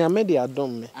nyina nyame de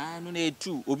adom me. Ah no na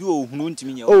etu obi wo hunu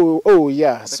ntimi nya. Oh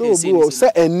yeah. So obi wo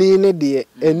say eni ne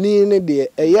de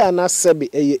eya na sebe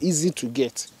easy to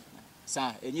get.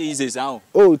 Sa enye easy sa o.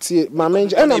 Oh tie mama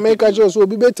nje na make sure so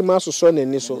obi betima soso na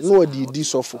ni so na odi di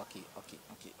sofo. Okay.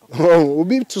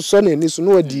 Obi to so na ni so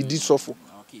na odi di sofo.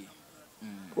 Okay.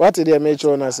 What did they make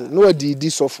sure na say na odi di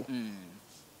sofo.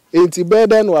 Enti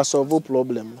burden was solve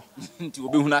problem no. Enti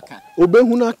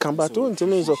obehuna kan but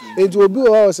ntimi so enti obi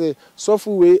o say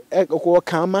sofo we ko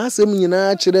kan ma asem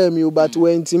nyina kire mi but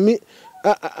wentimi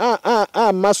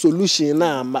ma solution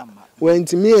na ama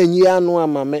wentimi anyi anu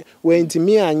ama me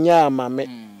wentimi anya ama me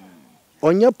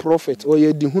onye prophet o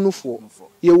ye di hunufo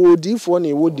ye wodifo na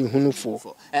ye wodi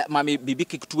hunufo mama bibi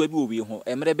kektua bi owi ho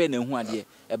emre be na hu ade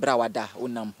ebra wada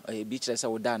wonam bi kire se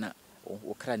woda na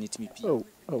wo kra ne timi pi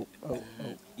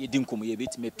ye dinkom ye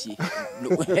betime pie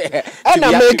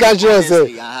ana me ka kire se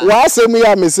wa asem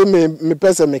ya me se me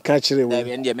pese me ka kire wo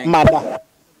maba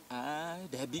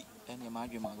da bi ene ma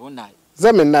adwema wona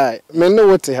zemenai me no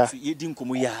wote ha ye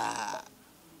dinkom ya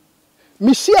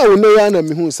mi shia wo ne ya na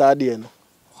me hu sa de no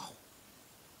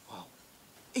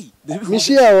mi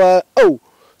shia wa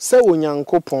se wo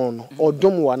nyankopon no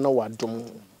odom wa na wadom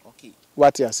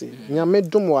what you say nyame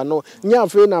dom wa no nya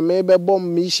afi na me be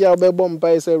bom mi shia be bom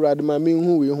pa se rad ma me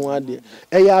hu we hu ade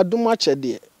ya adom a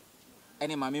chede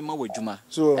ene ma me ma wadwuma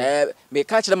so me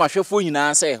ka kire ma hwefo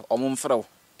nyina se omom frɛw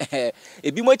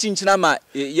ebi mo chinchina ma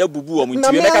ya bubu o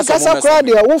mutiwe me ka so mo so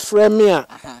de wo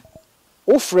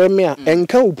frɛ me a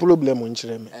enka wo problem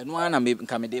nkyerɛ me eno ana me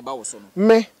nka me de ba wo so no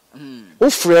me wo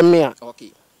frɛ me a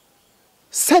okay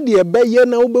sɛdeɛ bɛyɛ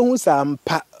na wobɛhu saa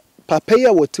mpa papa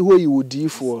ya wote hɔ yi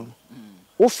wodifo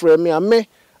wo frɛ me a me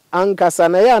ankasa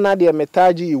na ya na deɛ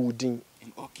metaage yi wudin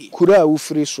okay kura a wo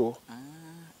firi so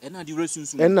ɛna de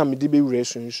wurasunsun ɛna me de be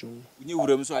wurasunsun unye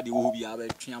wuram so ade wo bi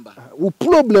abetwe ba wo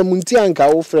problem nti anka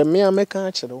wo frɛ me a meka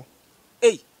akyerɛ wo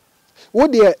wo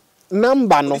de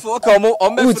number no before ka mo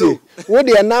omefro wo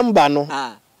de number no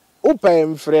wo pa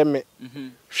mfrɛ me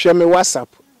hwɛ me WhatsApp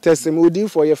test me odi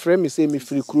for your friend me say me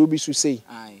free kuro bi so sei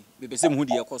ai bebe se mu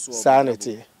de ekoso sa na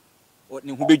te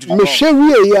ne hu bedwiri me hwɛ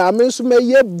wie ya me so me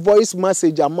ye voice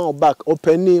message amount back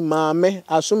openi ma me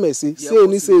asomasi say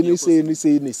ni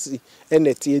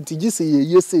enete ntigi say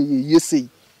ye sei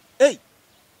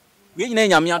we nyina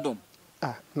nyame adom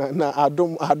na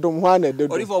adom ho na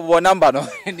dedo ori for number no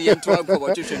ne yento anko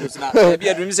twetwe no na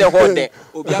bia dum say ho de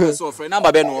obi abeso ofre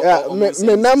number be no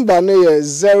me number no ye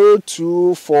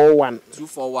 0241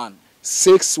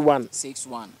 61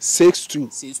 62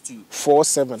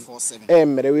 47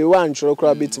 mere we wan choro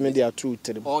kra betime dia 2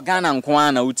 3 organa nko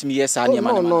ana utimi yesa ne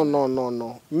ma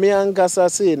no me ankasa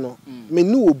say no me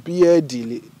ni obi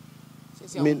adile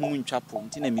me ntwapo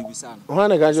nti na me busa no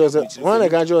hwana ka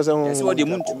jose ho se wo de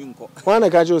muntumi nko hwana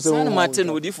ka jose ho sana mate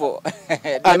no odi for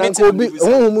ananko obi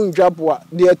ho mu ntwapo a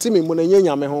de atimi mu na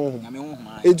nyame ho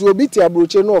edu obi ti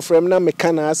abroche no ofrem na me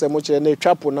kana asemo kire na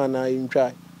twapo na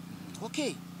ntwa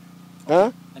okay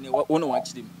ane wono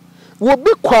wachidem wo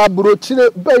bi kwa abrochire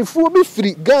baifu obi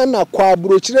firi Ghana kwa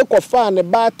abrochire kwa fa ne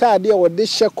ba taade e wo de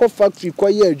hye ko factory kwa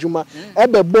ye adwuma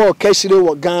ebe bo kashire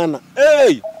wo Ghana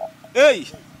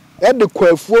ede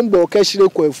kwafuom bo kashire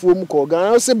kwafuom ko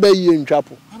Ghana se bayi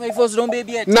ntwapo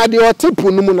na de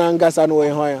otipu no mu na ngasa no we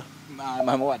hoya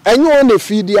enye o na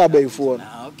fidi abaifu no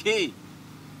okay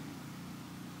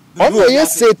ono ye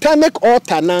satanic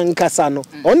altar na nkasa no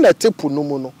on na tipu no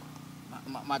mu no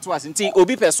matwas nti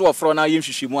obi peso ofro na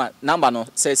yemhwehwemu a number no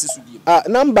say sisu bi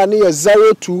number no ye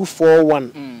 0241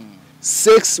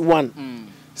 61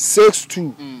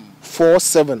 62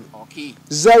 47 okay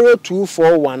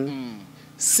 0241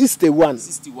 61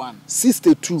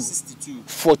 62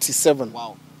 47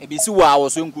 wow ebisi wa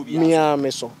awoso nko bi mia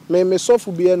me so me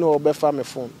sofu bi na obefa me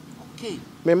phone okay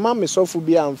me ma me sofu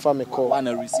bi amfa me call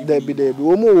debi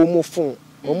omo phone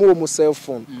omo cell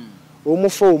phone omo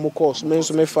phone omo calls me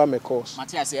so me fa me calls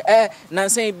Matias na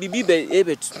say bibi be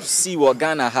ebe see wo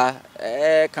Ghana ha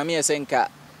kame ye senka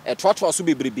trotro so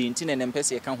bebrebe nti na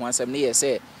nempese ka ho asem ne ye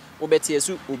say obeti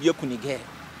esu obi akunige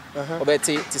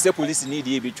obeti ti say police need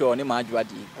e bi twa ne ma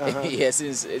adwade yes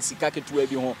sika ketu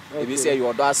abi ho ebi say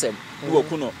your do asem wo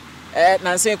kuno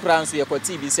nansen kura nso ye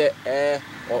kwati bi se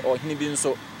ohini bi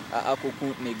nso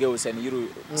akoku ne girls and yiro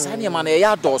sane ma na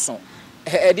ya doso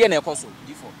de na ekoso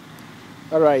difo.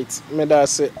 All right, me da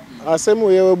se asem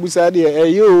we wabusa de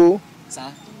eyo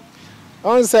sa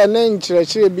on se na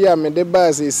nkyerɛkyerɛ bi a me de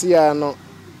ba se sia no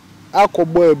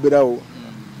akɔbɔ ebira o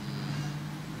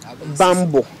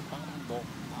bambo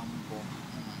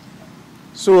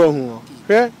so hu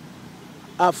hwɛ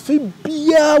afi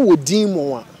bia wo din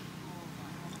mo a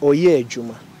oyɛ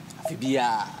adwuma afi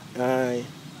bia ai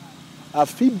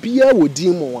afi bia wo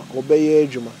din mo a obɛyɛ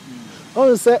adwuma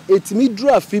on se etimi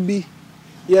duru afi bi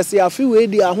yes afi we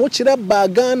di ahokyerɛ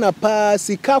bagan na pa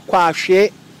sika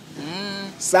kwahwe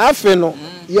safe no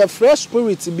your fresh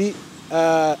spirit be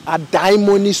a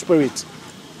diamond spirit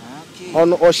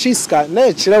on oshiska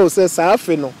na kyerɛ wo se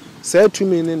safe no say to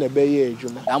me ne be ye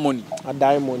adwuma a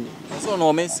diamond so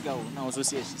no mensika wo na so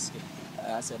se ashiska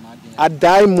a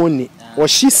diamond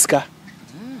oshiska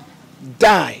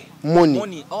die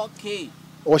money okay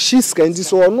oshiska ndi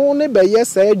so no ne be ye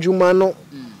say adwuma no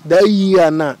da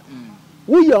year na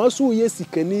we also ye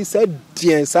sikani say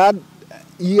dien sa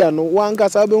year no wan ka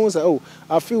sa be hu say oh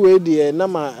afi we de na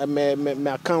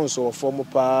me accounts of form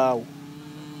pa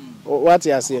what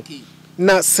you say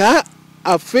na sa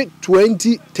afi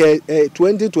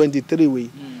 2023 we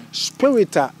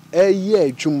spirit a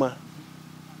ye adwuma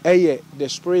the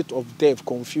spirit of death,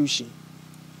 confusion.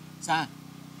 Sa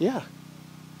yeah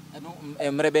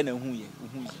emrebe na hu ye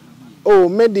oh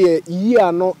me de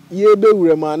year no ye be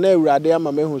wurema na awurade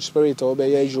ama me hu spirit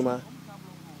obey adwuma.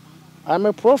 I'm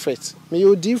a prophet. Me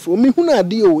you diffo. Me huna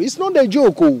dio. It's not a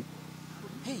joke. Oh.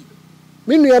 Hey.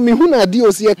 Me huna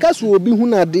dio. Si kasu obi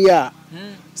huna dia.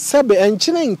 Sabe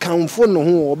enchine nkamfo no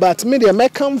ho. But me de me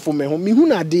kamfo me ho. Me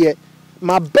huna dia.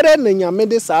 Ma bre na nyame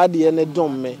de saa dia ne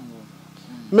dom me.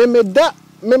 Me da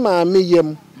me ma me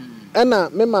yem. Ena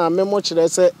me ma me mo kire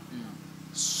se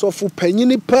sofu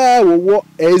panyini pa wo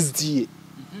SDA.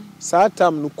 Saa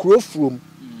tam no kurofrom.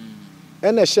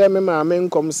 Ena hye me ma me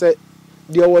nkom se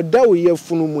de woda wo ye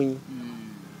funu mun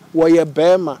wo ye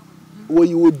bema wo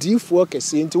yi odifo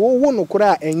kese nti wo no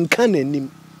kora enka nanim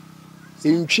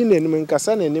entwi nanim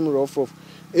nkasa nanim rofof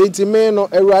enti me no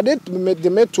awurade de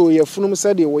meto ye funu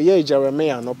se de wo ye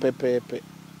Jeremiah no pepepe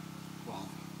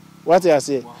what you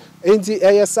say enti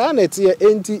eye sa na tie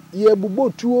enti ye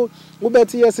bubotuo wo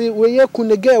beti ye se wo ye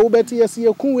kunege wo beti ye se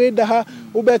ye kunwe da ha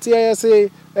wo beti ye se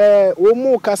wo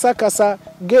mu kasa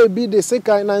ge bi de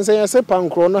seka na nsen ye se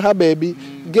pankro no ha ba bi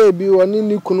ge bi woni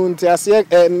ni kunu nti ase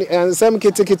ensem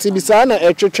kitikiti bi sa na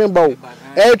etwetwen ba wo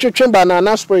etwetwen ba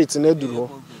na spirit na duru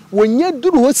ho wonye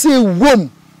duru ho se wom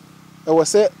e wo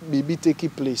se bibi take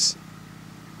place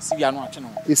si ya no atwe no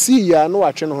esi ya no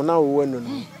atwe no na wo wanu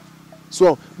no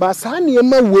so ba sa ne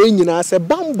ma we nyina se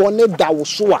bambo ne da wo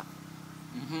so a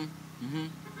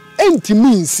enti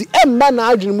minsi emba na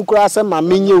adwene mu kura se ma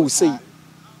menye wo sei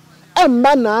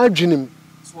emba na adwene mu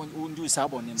so ndu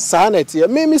sabon ne sa na tie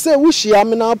me se wo hia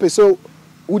me na peso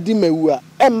udi mawu a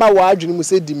emba wa adwene mu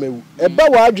se di mawu eba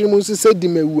wa adwene mu se di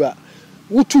mawu a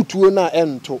wo tutuo na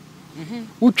ento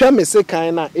wo twa me se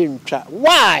kan na entwa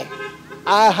why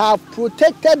I have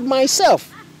protected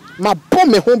myself ma bɔ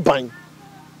me ho ban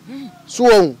so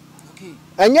okay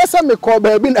anya se me ko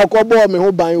ba bi na ko bɔ me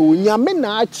ho ban o nyame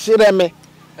na a kyerɛ me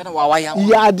na wa ya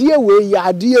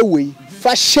yade we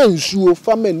fa hyensuo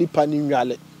fa ma nipa ni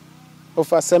nwale o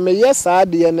fa se me yes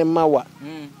ade ne mawa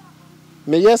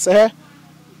me yes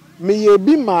me ye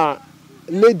bi ma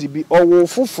lady bi owo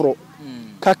foforo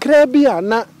kakra bi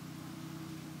ana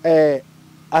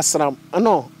asram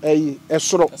no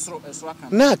esoro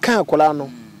na kan akola no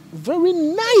very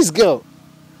nice girl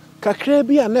kakra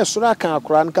bi ana esoro akan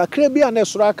akora no kakra bi ana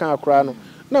esoro akan akora no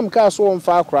na mka so won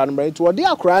fa akora no brɛ wo de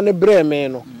akora ne brɛ me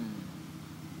no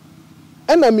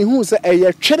ena mi hu se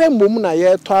eye twere mom na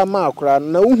ye to ama akora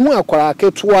na uhu akora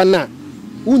ketoa na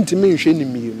untimi nhwe ni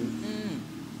mienu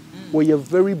we are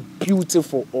very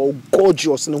beautiful or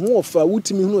gorgeous na hu ofa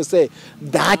utimi hu se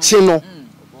daache no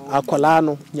akola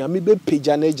no nyame be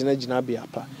peja na gina bia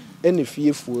pa ene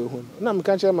fiefuo hu na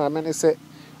mka kire ma me ne se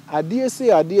ade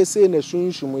se na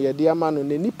sunshum ye de ama no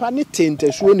ne nipa ne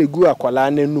tentasuo ne gu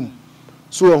akola na num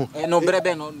so no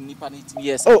brebe no nipa ne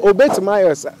yes obetima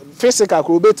yes physical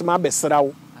ko obetima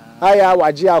besrawo aya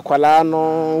waje akwala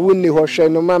no wonni ho hwe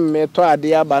no ma meto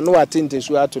ade aba no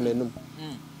watentesu ato nanum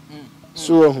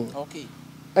so okay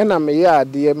ena me ya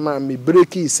ade ma me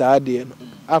breaki sa ade no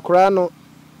akora no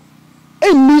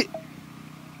eni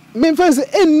me fancy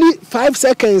eni 5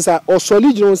 seconds a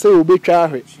osoli gino say obetwa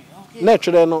ahwe na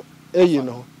twere no eyi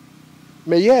no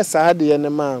me yes ade ne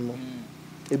ma no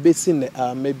ebesi ne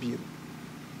amabiem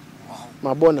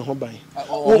ma bo ne ho ban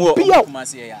obi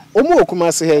omo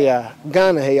Kumasi he ya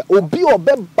Ghana he ya obi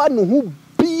obeba no ho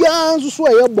bia nso so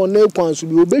ye bone kwan so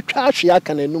bi obetwa ahwe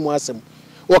aka na enum asem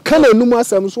o ka na enum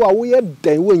asem so a wo ye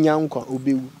dan wo nya nkwa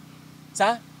obewu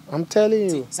sa I'm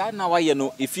telling you sa na wa ye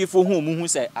no efifo hu mu hu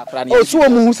se akra ne o so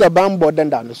mu hu se bambo den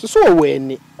da no so o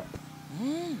weni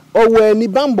o weni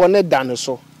bambo ne da no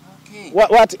so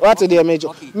what the major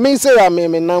me say ya me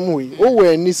nam we o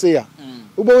weni say ya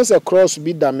wo bo say cross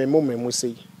bi da me mo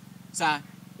say sa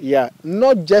yeah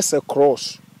not just a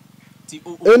cross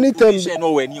anytime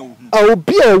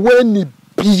obi a weni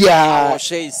bia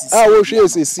wo hwe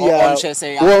sisi ya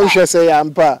wo hwe say ya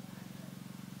mpa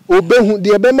obehu de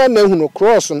ebema na hu no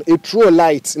cross no a true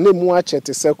light na mu a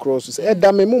chete se cross e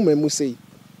da me mu say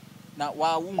na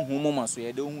wa wu hu mo maso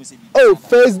ye de hu se bi oh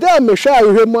first day me hwa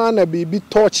ahwe mu ana bibi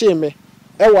touch me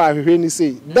e wa ahwe ni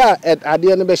say da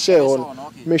ade no be share ho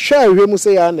me hwa ahwe mu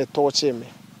say ya na touch me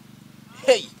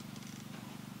hey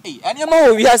ani ma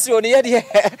wo wiase oni ye de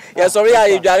ya sorry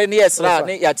ya dware ni esra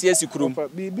ni ya tie sikurum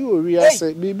bibi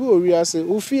o wiase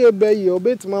ofie be ye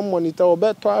obetima monitor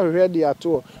obeto ahwe de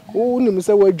ato wo nim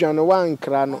se wadwane wa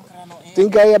nkra no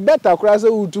tinka ye better kura se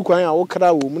utu kwan a wo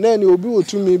kra wo mu na ni obi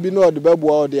otumi bi na ode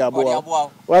beboa ode aboa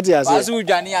what you say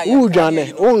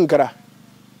udwane wo nkra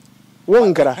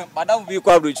madam bi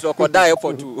kwa bridge ko da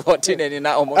airport hotel ni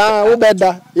na omo wo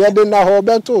beda ye de na ho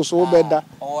beto so wo beda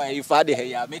oh ifa de he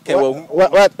ya make wa hu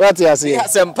what you say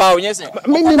sempa onye se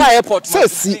da airport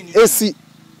esi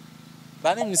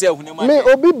ba ni se hu ne ma me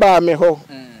obi ba me ho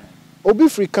obi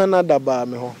free Canada ba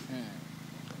me ho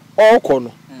okọ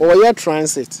no o ye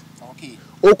transit okay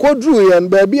okodru ye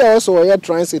ba bia o so ye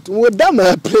transit wo da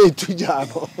ma play tuja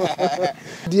no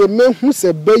de me hu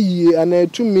se bayi ana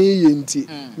atumi ye nti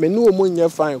me ne o monya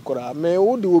fan kora me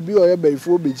wo de obi o ye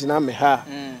baifo begina me ha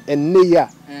enne ya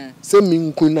se mi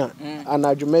nkuna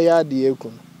anadwume ya de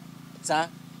ekun sa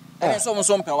ene so mo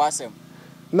so mpe wasem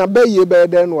na bayi be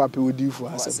de no ape odifu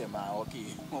asem okay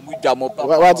mo mu dwa mo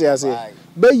papa what you say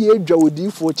bayi edwa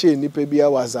odifu che nipa bia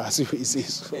wazase isi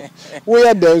so wo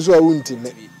ya dan so a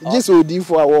wuntime gise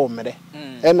odifu a wo mere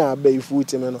ena bayifu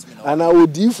time no ana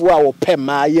odifu a wo pe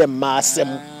ma ye ma asem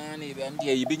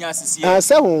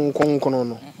ase hon konkono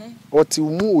no oti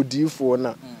mu odifu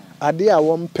na ade a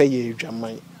wo mpe ye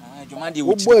adwaman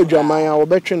wo bo adwaman a wo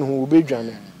betwe no wo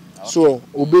bedwane so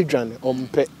wo bedwane o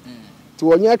mpe ti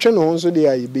wonya twe no nso de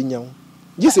ayi benyaw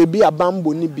gise bi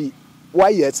abambo ni bi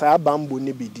waye ta abambo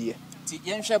ni bi die ti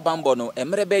yenhwe bambo no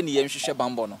emre be ni yenhwehwe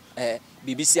bambo no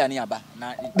BBC ani aba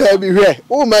na da bi hwe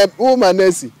o ma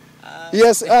nasi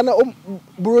yes ana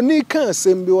broni kan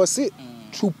sembi wo say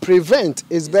to prevent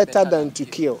is better than to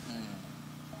kill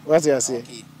what you say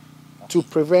to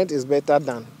prevent is better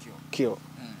than kill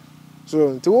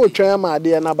so ti wo twa ma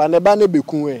ade na ba ne ba ne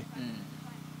bekun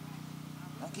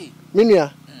okay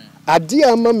minua ade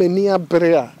ama mani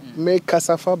abre a me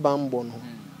kasafa bambo no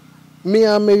me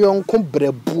a me yonko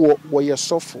brebuo wo ye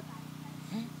sofo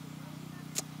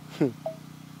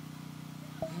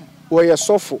wo ye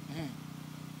sofo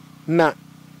na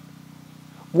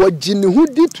wajini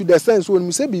hudi to the sense when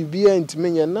me say bibia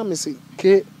ntime na me say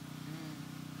ke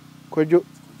kwadwo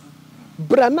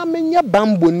bra na menya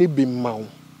bambo ni bi mawo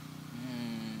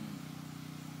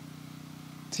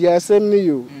ti asem ni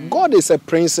you God is a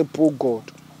principle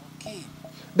God okay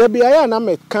there be aya na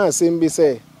me kan sem bi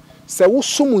say se wo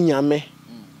sum nyame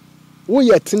wo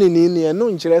ye tinini ne no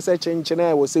nkire se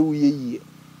chenchene a wo se wo ye yie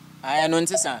aya no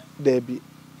ntisa there be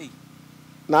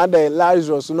na the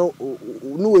Lazarus no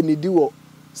we di wo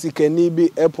sikani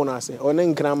bi eponase one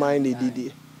nkraman ne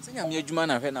didi senya me adwuma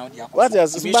na hwe na wo what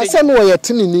is ba se no ye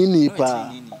tinini ni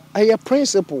pa aya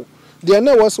principle de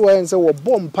na wo so yen se wo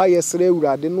bompa yesre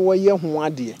awurade no wo ye ho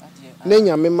ade na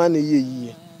nyame ma na ye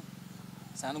yie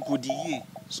san ko di yie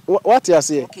what you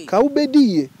say ka wo be di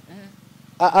yie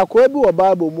akwa bi wo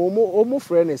bible mo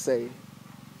frɛ ne say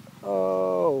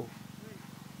oh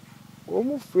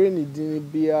omo freni din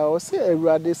bia o se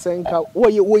awurade senka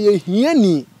wo ye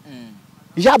hiani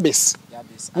yabes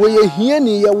wo ye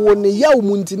hiani ye wo ne yaw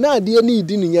munti na ade ni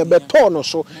di ne ye beto no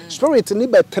so spirit ni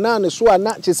betena ne so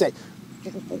ana che se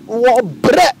wo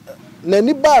bre na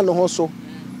ni ba no ho so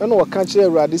na wo ka che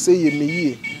awurade se ye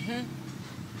meyie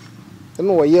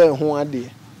na wo ye ho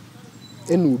ade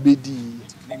enu obedi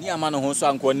na ni ama no ho so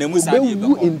anko na musa ade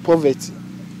be in poverty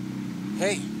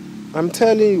hey I'm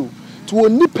telling you to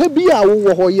nipa bi a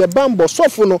wo ho ye bambo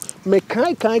sofo no me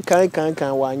kan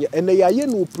wanye ene ya ye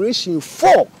no operation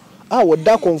 4 a wo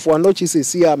da konfo anochi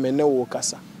sesi a me ne wo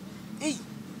kasa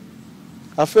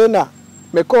afena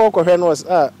me ko hwe no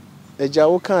eja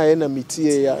wo kan ye na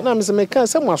metie ya na me se me kan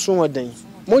se maso oden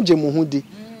mo je mo hudi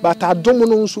but adom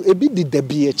no nso ebi di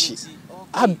dabi echi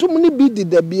adom ni bi di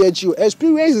dabi echi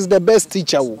experience is the best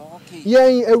teacher wo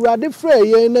yen awurade frɛ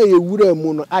yen na yewura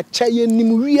mu no acha yen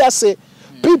nim wiase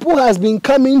people has been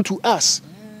coming to us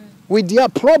with their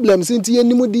problems into yen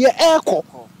nim their echo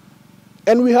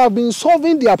and we have been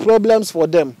solving their problems for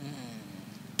them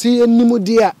ti yen nim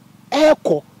their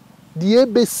echo die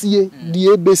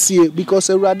besie because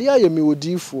awurade ayemi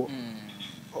odifo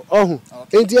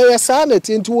enti ya saa na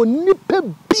enti onipa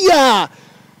bia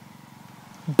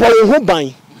bo ho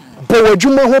ban bo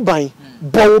adwuma ho ban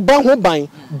bo ba ho ban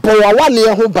bo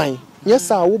awale ho ban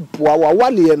yesa wo bo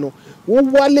awale no wo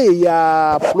wale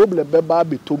ya problem beba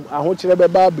betom ahokire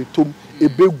beba betom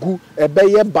ebegu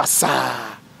ebeye basa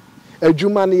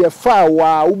adwuma ne ye fa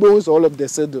wa wo be all of the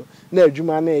said na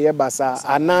adwuma ne ye basa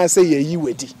ana se ye yi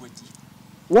wedi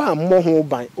wa mo ho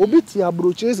ban obiti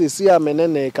abroche sesi amene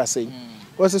na ekasei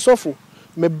wose sofo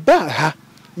me ba ha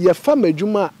ye fa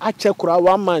madwuma ache kura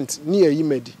 1 month ni yi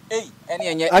medi ene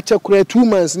enye ache kura 2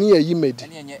 months ni yi medi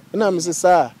na me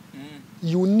say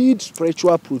you need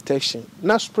spiritual protection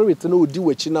na spirit no odi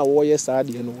wachi na wo ye saa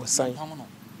de no wosan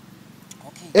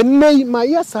enei ma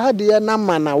ye saa de na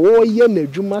mana wo ye na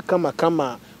adwuma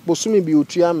kama bosumi bi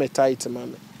otua metait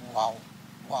mame wow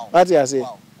what you say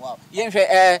wow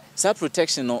yenhwe self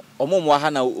protection no omomwa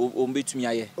ha na ombetumi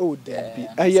aye oh there be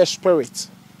aye spirit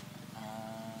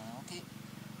okay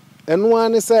eno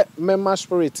an say mema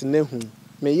spirit na hu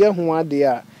me ye hu ade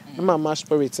a mama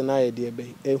spirit na ye de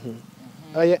be ehu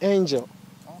aye angel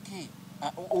okay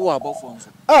wo abofo nso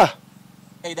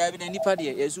da bi na nipa de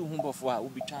yesu hu bofo a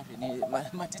obitwa hwe ne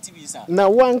matiti bi sa na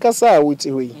wankasa a wuti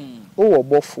hoyi wo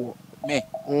bofo me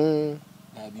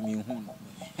da bi mi hu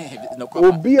no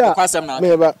obi a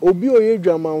meba obi oye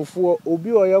dwamanfo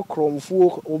obi oye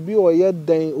kromfo obi oye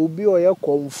dan obi oye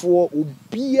komfo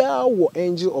obi a wo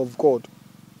angel of God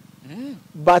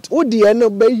but odi e no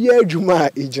be ye adwuma a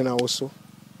ejina wo so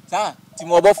sa ti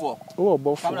mo obofo wo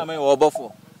obofo cameraman wo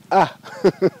obofo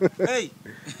hey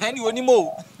ani woni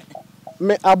mo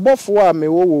me abofo a me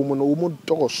wo mu no wo mu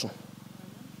doso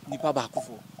nipa ba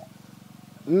akofo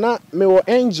na me wo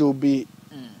angel be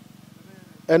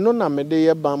eno na me de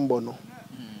ye bambo no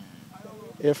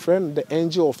a friend the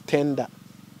angel of tender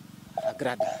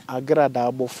agrada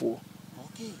abofo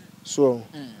okay so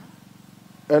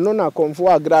eno na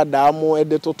komfo agrada mo e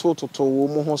de toto wo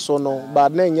mu ho so no ba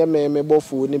na enye me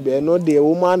bofo ni be eno de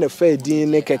wo ma na fa din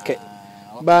ne keke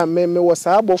ba me wo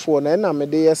saa abofo na me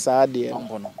de ye saa de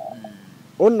no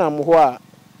onam ho a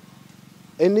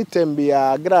anytime bi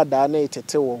agrada na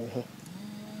etete wo ho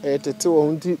etete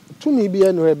wo nti tumi bi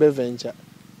eno e be venture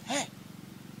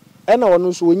ena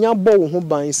wono so onya bo wo ho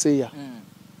ban se ya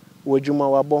wadwuma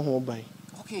wa bo ho ban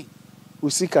okay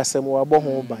usika sem wa bo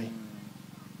ho ban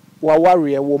wa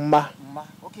ware wo ma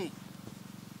okay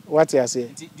what you say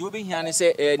di obi hia ne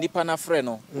se nipa na frɛ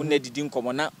no wo na didi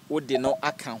nkomo na wo de no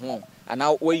aka ho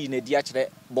ana wo yi na di a kyerɛ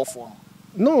bofo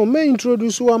no me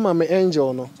introduce wa ma me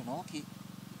angel no okay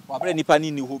wa brɛ nipa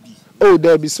ni ho bi oh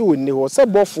there be so ni ho se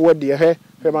bofo de he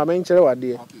ma me nkyerɛ wa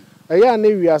de eya na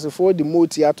wiasefo de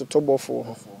moti atoto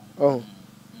bofo ho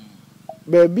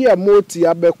baby a moti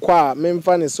abekwa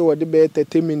memfa ne so de be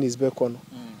 30 minutes beko no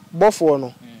bofo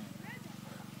no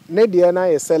ne de na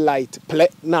ye se light ple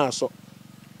na so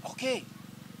okay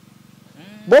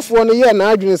bofo no ye na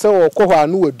adwene se wo kɔ hɔ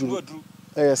anu waduru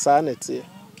saa na tie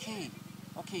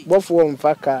okay bofo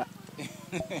mfaka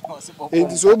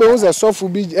enti so be hu se sofo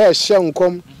bi hye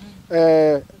nkom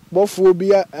bofo bi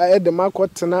de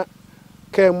makotena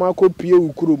kai makopie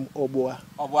ukurum oboa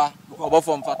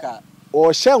bofo mfaka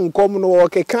o hye nkom no wo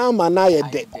keka ma na ye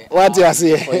de what you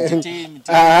say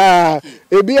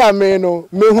ebi ame no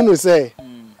mehunu se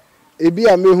ebi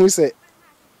amehu se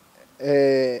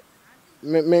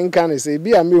menka ne se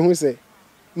ebi amehu se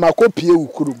makopie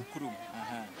ukurum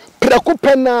preko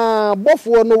pena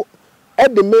bofo no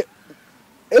de me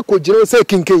ekojire se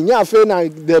kinkin ya fe na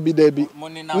debi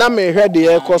na me hwe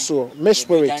de ekoso me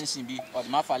spirit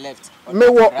me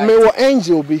wo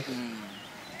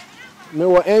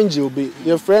angel bi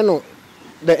your friend no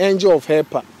the angel of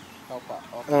helper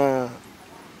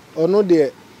ono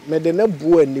de me de na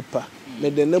buo nipa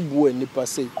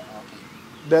say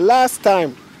the last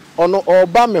time ono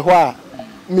oba me ho a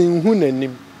me nhu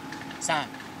nanim sa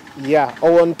ya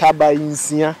owo ntaba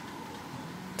insia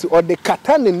ti ode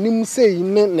kata nanim say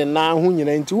ne na ho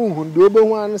nyina nti hunhu de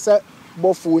obehu an se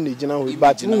bofo ne gina ho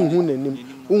but hunhu nanim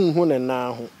hunhu ne na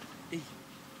ho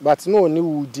but no ni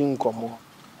wudi nkomo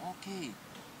okay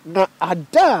na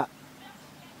ada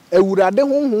ewurade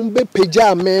honhom be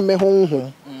peja me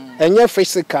honhom enye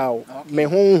physical me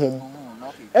honhom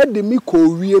ede mi ko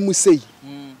wie mu sei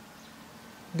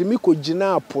de me ko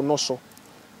gina apo no so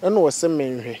ɛna wɔsɛ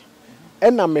menhwɛ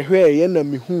ɛna mehwɛ ɛyɛ na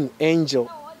mehu angel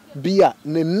bia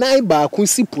ne nan baako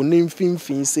si po ne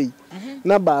mfimfin sei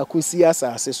na baako si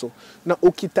asase so na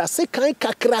okita sekan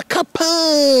kakraka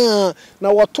pa na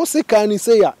wɔto sekan ni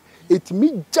sei a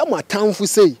etimi jama tanfo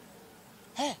sei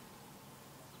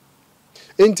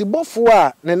enti bɔfo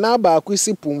a ne nan baako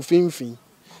si po mfimfin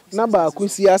na baako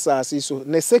si asase so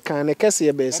ne sekan ne kɛse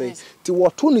ebe sei ti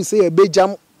wɔto ni sei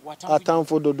ebejam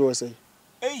atanfo dodo sei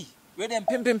we dem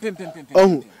pim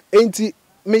enti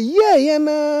me ye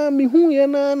na me hu ye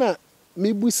na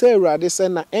me bu se Awurade se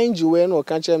na angel we na o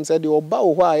kan chem se de oba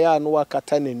wo ho aya no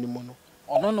wakata nanim no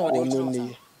ono no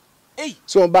de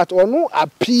so but ono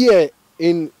appear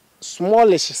in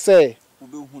smallish say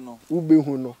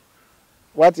ubehu no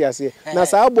what you say na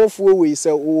sa abofo we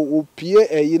say o pie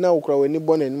eyi na okra wani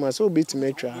bona anim so obetime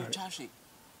atwa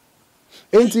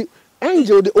enti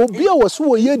angel de obi a was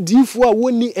wo ye difo a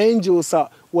woni angels a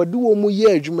wodi wo mu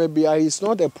ye adwuma bia he is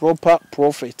not a proper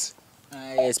prophet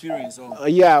experience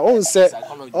yeah on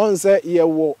say ye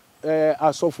wo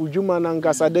asofu dwuma na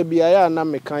nkasa da bia ya na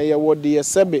mekan ye wo de ye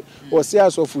sebe wo se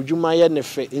asofu dwuma ye ne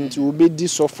fe nti obedi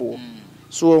sofo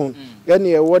so ene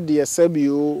ye wo de ye sebe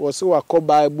o wo se wakọ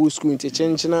bible school nti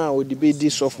chenchena a odi be di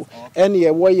sofo ene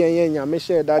ye wo ye nyame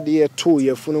hye da de ye to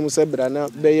ye funum se bra na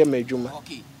be ye madwuma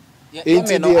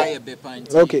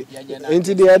okay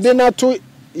enti de ade na to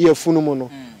ye funum no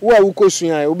wo a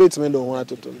wukosua e obetime do ho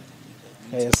atoto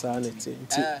sanity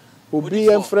obi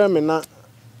en frame na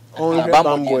on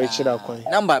bambo e chira kwan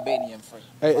number be ni en frame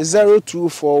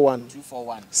 0241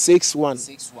 61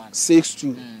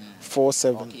 62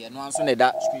 47 okay no anso ne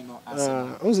da screen no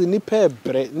answer onzi nipa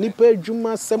ebre nipa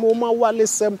adwuma sem o ma wale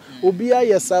sem obi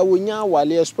ayesa wonya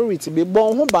wale spirit be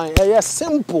bon ho ban eye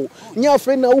simple nya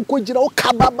fe na ukogira o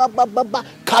kababa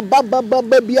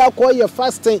bi akoye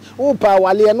fasting o pa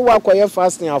wale no akoye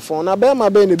fasting afon na be ma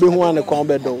be ne be hu an kon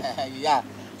be do yeah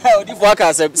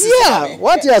yeah,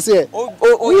 what you say?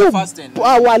 Oh, fasting.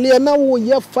 Wale na wo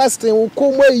ye fasting wo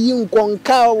komo yi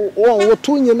nkonka wo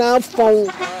to nyina fon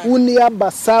woni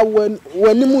abasa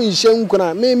wani mu nhye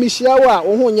nkuna me hia wa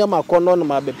wo ho nya makono no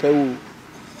mabepa wo.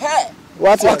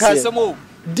 What you say?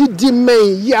 Didi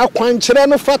men ya kwankyere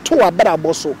no fato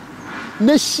abrabo so.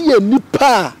 Na hie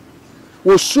nipa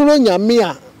wo suro nyame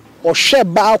a o hwe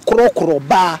ba korokoro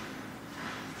ba.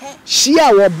 Shia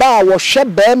wo ba wo hwe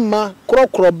bema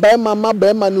krokro bema ma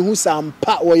bema ne hu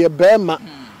sampa wo ye bema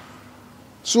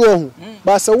so hu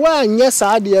ba se wa anye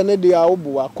saade ne de a wo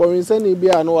bo akorinzani bi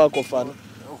a no akofa no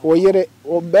wo yire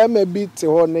wo bema bi te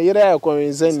ho ne yire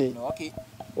akorinzani okay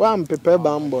wa mpepe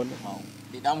bambo no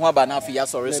de dam ho ba na afi ya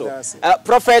sorry so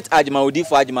prophet Agyin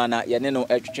odifo Agyin na ye ne no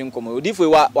atwetwe nkomo odifo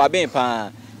wa ben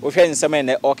pa wo hwe nsem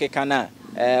ne okeka na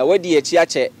wadi echi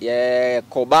ache ye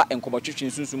koba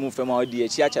enkomotwetwe sunsumu fam wadi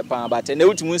echi ache pa but na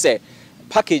utumu se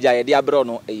package a ye de abro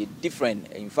no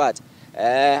different in fact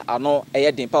ano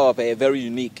den power pa very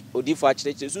unique odifo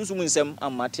ache sunsumu nsem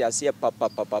amate ase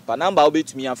papa number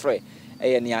obetumi afre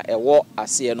nea ewo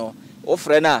ase no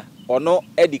ofre na ono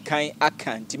edikan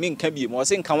akan timi nka bi mo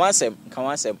se nka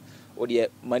wansem ode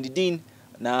mandidin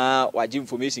na waji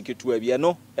information ketu abia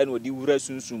no ene odi wura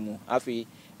sunsumu afi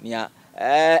nea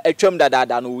atwam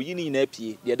dada no yi ni na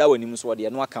pie de da wanim so de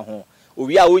no aka ho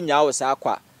owi a onya wo sa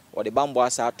akwa wo de bambo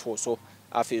asa to so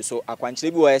afi so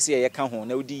akwankyere bi wo ese ye ka ho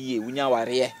na odi yie unya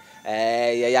ware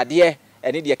ye yade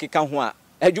ene de keka ho a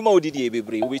adwuma odidi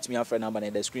ebebre obetumi afre number na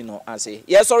the screen no ase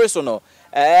ye sorry so no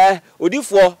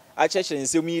odifo achechire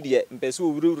nsem yi de mpese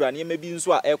owurawura ne ma bi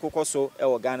nso a ekokoso e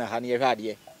wo Ghana ha ne ye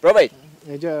hwade Robert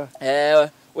eja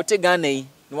wote Ghana yi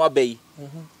no abai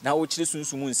na wo chire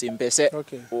sunsumu nsem pese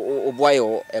oboaye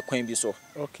o ekwan bi so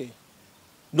okay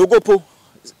Nogokpo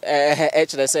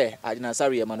chire say Agyin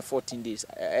Asare man 14 days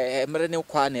mere ne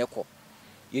kwa na ekọ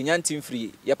yenya ntim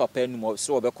free ye papa num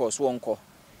so obekọ so onko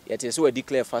yete so we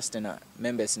declare fasting na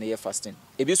members na ye fasting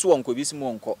ebi so onko bi simu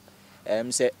onko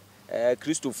se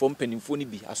Christopher mpanimfo ni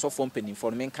bi asofo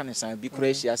mpanimfo no menka ne san bi kura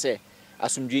hia say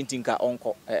asumdwe ntinka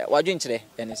onko wadwe nkyere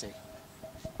ene say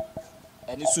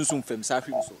ene sunsum fam sa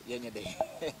hwim so yenye de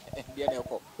bia na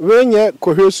ekọ wenye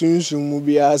kohwe sunsum mu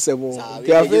bia asebo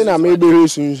ti afi na me de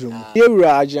sunsum ye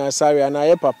wura Agyin Asare ana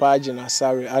ye papa Agyin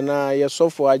Asare ana ye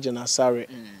sofo Agyin Asare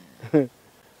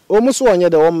omuso onye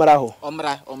de omra ho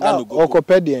omra Nogokpo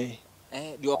okopedien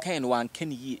the okan one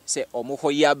can yi say omo ho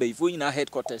ya ba ifo nyina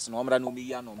headquarters no omra no mi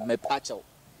ya no me pacho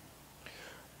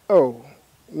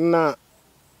na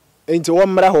enti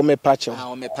omra ho me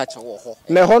pacho me pacho wo ho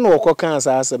na ho no okokan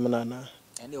asa asem na na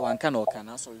ene wan kan okan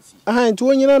na sorry fi enti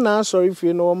wonyina na sorry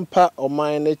fi no mpa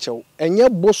oman ne chew enye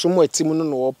bosom atim no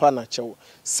no opa na chew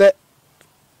se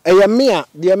eya me a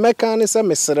de meka ne se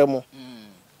mesere mo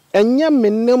enya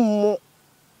menem mo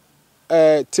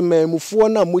temamufo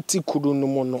na moti kuru no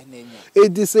mo no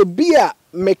edi se bia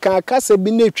meka akasa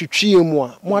bi na twitwie mu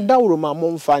a mo adawro ma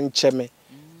mo mfa ncheme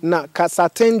na kasa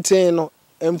tenten no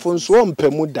emfonso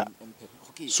mpemu da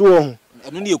so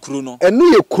enu ne ekuro no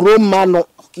enu ye kuro ma no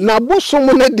na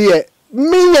bosom ne de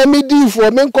me ya me di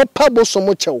for me nko pa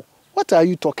bosom chew. What are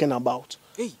you talking about?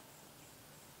 Hey.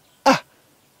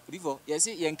 Rivo, yes,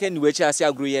 yen ken we chi ase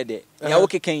agro ye de. Ya wo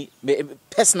keken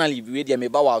personally we de me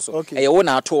ba wa so. E wo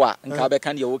na ato a nka be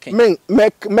kan de wo ken.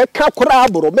 Me ka kura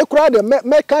abro, me kura de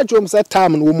me ka jom se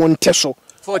time no mo nte so.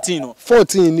 14 no.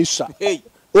 14 ni sha. Hey.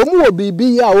 Omu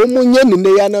obibi ya omu nye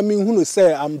ne ya na me hunu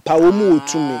se ampa omu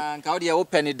otumi. Nka wo de wo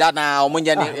peni da na omu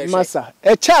nye ne. Masa,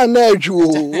 e cha na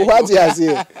adwu. What you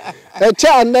say? E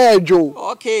cha na adwu.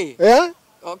 Okay. Eh?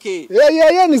 Okay.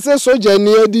 Yeah, ni se soja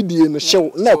ni adidie no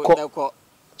hyew na ko.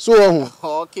 So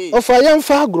okay. Of I am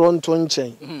far grown to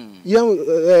nchen.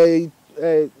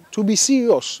 To be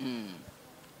serious.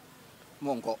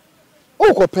 Monko.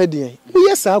 O ko pedien.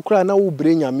 Yes akura na wo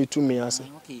bre nyame to me ase.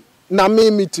 Okay. Na me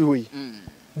miti hoyi.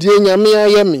 Die nyame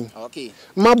aye me. Okay.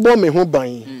 Mabo me ho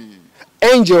ban.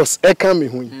 Angels e ka me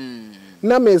ho.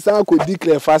 Na me san ko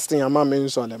declare fasting ama me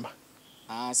nso lema.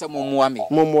 Se momuwa me.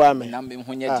 Momuwa me. Na me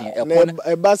ho nya din.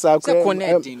 E ba sa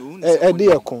akura. E di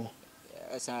ekon.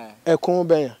 Ekon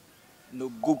ben ya.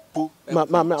 Nogokpo.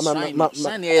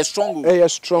 Shine is strong.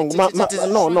 Is strong.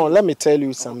 No, let me tell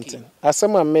you something. As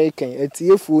I'm American,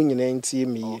 etiefu nyina ntie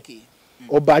me ye. Okay.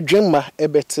 Obadwemma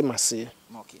ebete mase.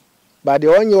 Okay. But the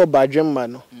onye obadwemma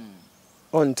no.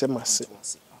 Onte mase.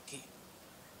 Okay.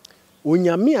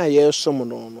 Onyame ayesom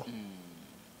no no.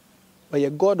 We are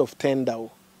God of thunder.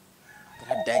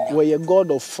 We are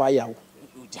God of fire.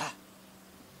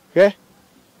 Okay?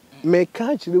 Me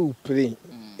catch you pray.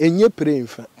 Enye pray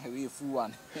mfa. We full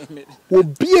one.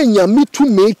 Obi enyame tu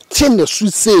me tene su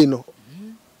sei no.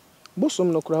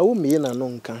 Bosom no kura wo me na no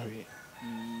nka hwe.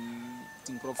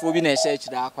 Nkrofo bi na church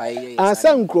da akwaye.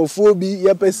 Asa nkrofo bi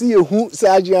ye pese yehu se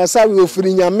Agyin Asare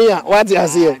ofiri nyame a what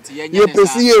ase ye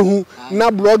pese yehu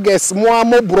na bloggers mo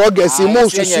amo bloggers mo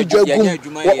susu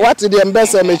dwagum what the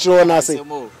mbese me chiro na say.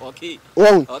 Okay.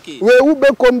 Okay. We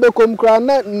bekom kra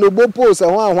na nobo post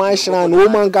ho ahwan hira na wo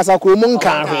man kasa kro mo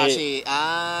nka hwe.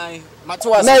 Ai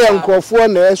matwa na ye nkrofo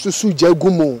na susu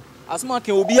dwagum. Asma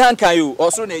ke obi hankan yo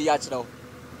osoro na ya kira o.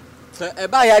 E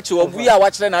ba ya chi obu ya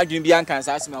wa kire na adwun bi hankan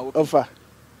sa asma wo. Ofa.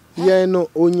 Ye no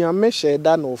onyame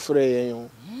sheda na ofre ye yo.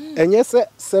 Enye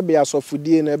se be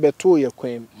asofudie na beto ye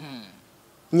kwam.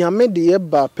 Nyame de ye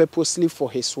ba purposely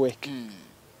for his work.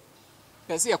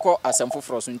 Pese ye ko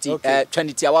asemfoforo so nti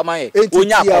 20 awa man ye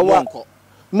onya akobonko.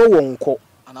 Mo wonko.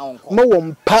 Ana wonko. Mo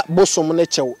wompa bosom ne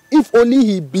chew. If only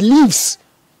he believes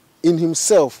in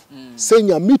himself. Say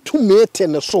nyame tu me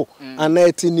tene so ana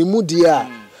etinimu dia.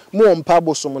 Mo wompa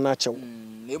bosom na chew.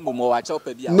 Nemomo wa chew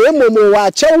pa bia. Nemomo wa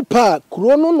chew pa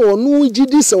kuro no no onu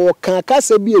gidi se wo kan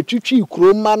kasa bi atwitwi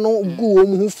kuro ma no gu wo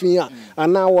mu fi a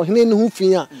ana wo hene ne hu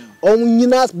fi a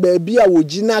nyina baabi a wo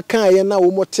gina kan ye na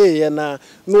wo mote ye na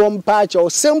no mpa chew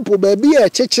simple baabi a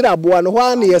chechira boa no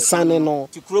ho na ye sane no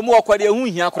ti kuro mu okwade ehu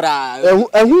hia kora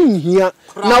ehu hia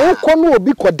na wo kɔ no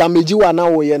obi kɔ damage wa na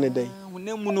wo ye ne den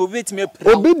nemu no obi time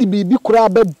pra obi di bibi kura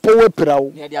be bowe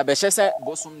prawo ne dia be hyese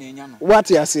bosom na enya no what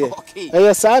you say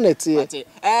eh sa na tie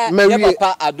me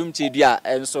papa Adom Kyei Duah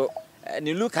enso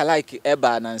ni look alike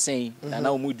eba na nsen na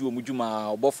omudu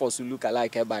omudwuma obofo so look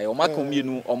alike eba o maka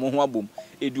omienu omo ho abom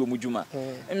edu omudwuma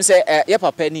em se ye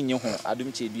papa ni nye ho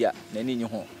Adom Kyei Duah na ni nye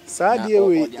ho saa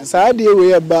die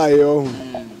we eba yo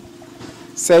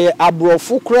say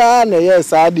abrofo kura na ye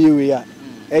saa die we a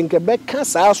enke beka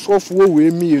saa asofo we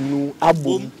mienu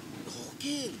abom.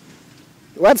 Okay.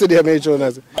 What's the major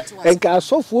na enke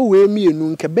asofo we mienu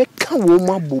nke beka wo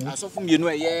mu abom. Asofo mienu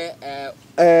eye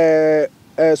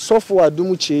sofo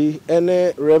Adom Kyei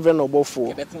ene Reverend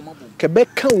Obofo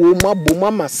kebeka wo mu abom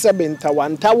ama sebenta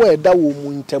wanta wa eda wo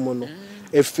mu ntem no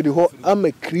efiri ho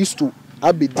ama Kristo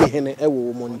abedi hene e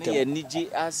wo mu ntem. Ye niji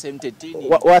asentete ni.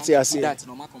 What you say?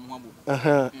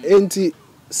 Enti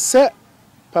se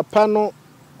papa no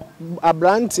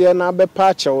abrantie na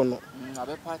bepa chewo no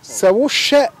se wo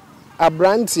hwe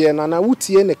abrantie na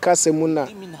wotie ne kasa mu na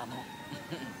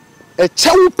e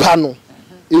chewo pa no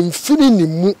emfiri ni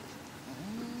mu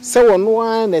se wono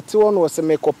an na te wono se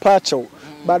mekopa chewo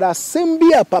but asem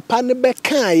a papa ne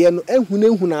beka ye no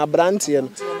ehunu abrantie no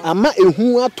ama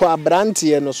ehu ato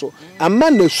abrantie no so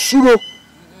ama na suro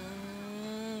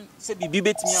se bibi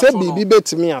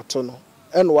betimi ato no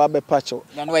and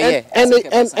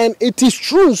it is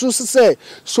true so say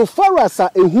so far as a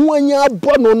ehu anya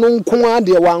bono no nko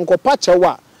ade wa nkopa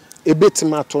chewa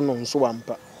ebetima to no nso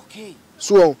ampa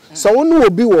so so wo no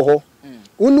obi wo ho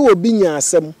wo no obi nya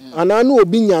asem ana no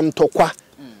obi nya ntokwa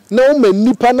na wo ma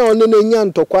nipa na one na nya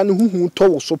ntokwa no huhu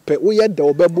to wo so pe wo ye da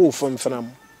obebo ofamfenam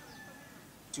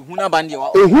ti huna bande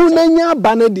wa ehu na nya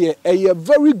bane de eye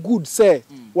very good say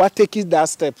what take that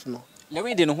steps no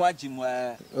lewe de no ho agim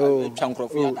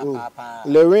twankrofo ya da papa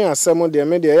lewe asem de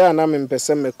me de ya na me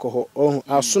mpese me ko ho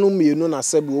asono mienu na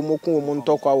sabi wo moko wo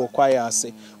ntokwa wo kwa ya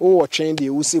ase wo twen de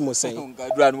wusi mo sen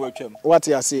gadura no watwam what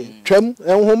you say twam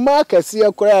enhoma kase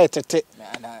akora etete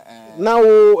na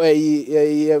wo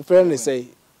friend say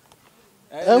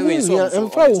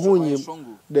emfa wo ho nyim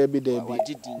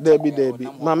debi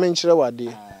ma me nkyere wade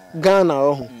Ghana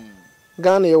ho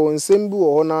Ghana ye won sembi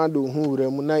wo ho na do hu wura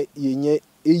mu na yenye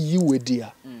eyi wedi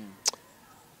a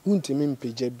untimi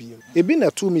mpeja biem ebi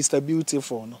na to Mr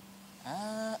Beautiful no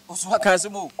oso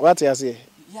akasemo what you say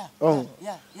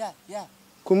yeah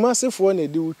Kumasifo na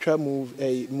di utwa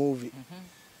movie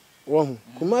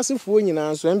Kumasifo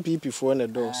nyina so MPP fo na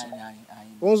dos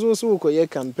onzo so ko ye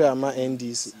campaign ama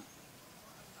NDC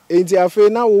enti afi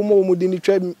na wo mo di ni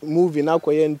twa movie na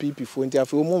ko ye NPP fo enti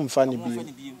afi wo mo mfa ne bi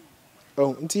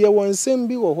enti ye won sem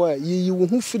bi wo ho a yi wo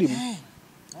hu firim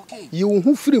yi wo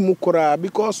hu firim kora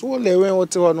because wo lewen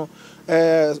wote ho no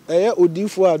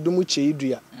odifo Adom Kyei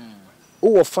Duah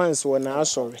wo fans wo na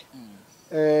Asore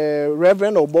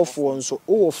Reverend Obofo nso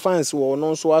wo fans wo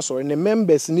no nso Asore ne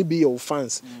members ni bi your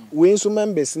fans we nso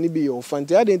members ni bi your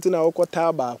fans ya denti na wo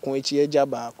kota ba ko echi eja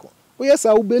ba ko wo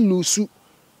yesa wo be lusu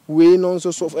we no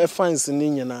nso so fans ni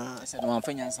nyina said one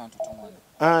fanya san totomo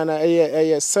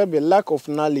and sabi lack of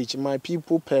knowledge my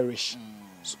people perish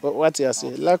what you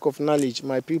say lack of knowledge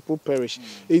my people perish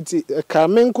it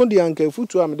kamen ko di anka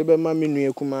futu am de be ma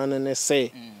menu ekuma ne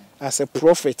say as a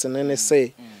prophet ne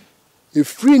say e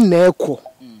free na ekọ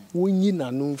wonyi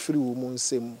na no free wo mo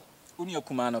nsem uni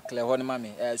ekuma no kle ho ne ma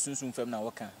me sunsun fam na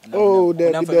woka oh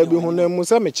de bi ho na mu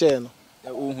sa me che no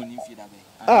o hu ni fi da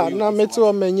be na meti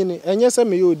o manyini enye se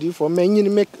me yodi for manyini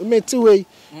meti we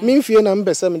me fie na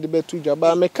mbese me de betu dwa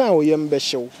ba me kan o yem be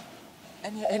hyew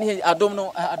any Adom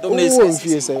no is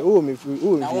fie say o me free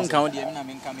o na won kan de me na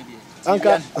me nka me de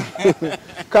anka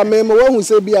ka me mo hu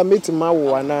se bia metima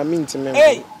wo na me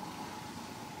ntime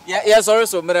yeah sorry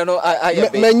so me no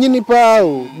manyini pa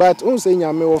o but un se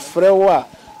nyame wo frɛ wo a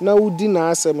na wudi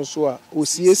na asem so a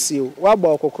osiesie wa ba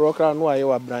okokoro kra no aye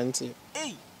wa branti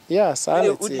yeah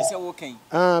sanity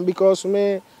because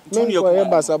me ko e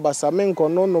basa me nko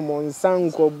no mo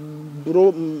nsanko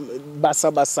bro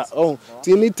basa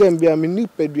tini tembia me ni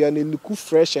pedua ne liku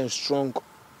fresh and strong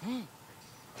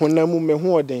honamu me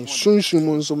ho oden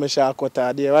sunsun nso me sha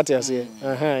akota de what you say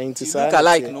intisa look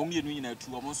alike no mienu nyina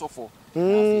tu o mo sofo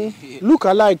look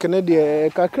alike ne de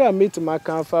kakra metima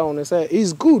kan fa on say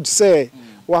is good say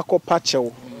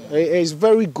wakopachew is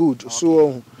very good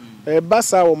so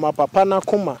basa wo ma papa na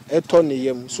koma eto ne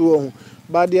yam so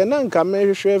ba de na nka me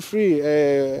hwehwe free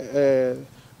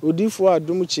odifo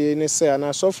Adom Kyei ne se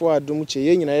ana sofo Adom Kyei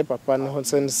ye nyina ye papa ne ho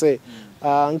sen se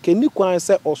nke ni kwan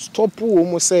se o stop wo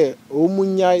mu se o mu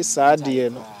nyai saade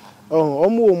no o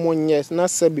mu nye na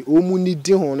se bi o mu ni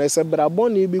di ho na se brabo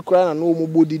na bi kura na o mu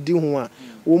bodidi ho a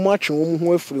o mu atwe o mu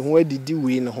ho afiri ho adidi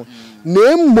we ne ho na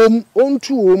emmom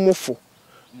ontu o mu fo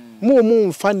mu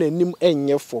mfa nanim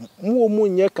enye fom mu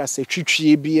nye kase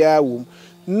twitwie bia wo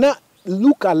na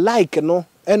look alike no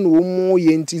en wo mu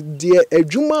ye nti de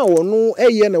adwuma wo no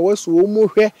eye na waso wo mu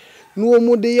hwe na wo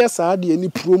mu de ye saade ni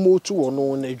promote wo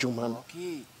no na adwuma no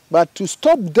but to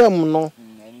stop them no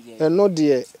no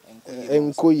de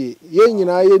enkoye ye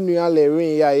nyina ye nua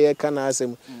lewen ya ye kana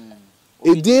asem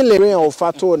edin lewen o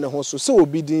fato ne ho so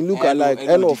obi din look alike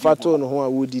en o fato no ho a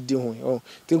wo didi ho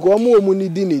think wo mu ni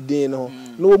din edin no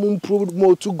no mu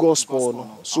promote gospel no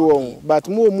so but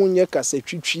mu nye kase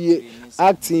twitwie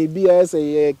acting bi as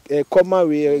a common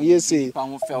way yes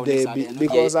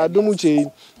because Adom Kyei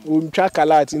o twa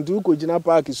kalat nti ko gina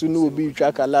park so no obi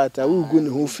twa kalat a wo gu ne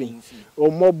ho fin o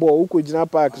mobo ko gina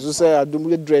park so say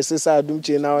Adom dresses Adom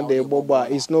Kyei now the bobo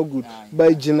is no good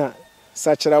by gina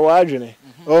sachira wa adwene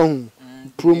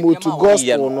promote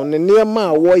gospel no ne niam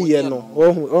wo ye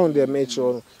no the make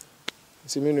sure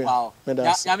wow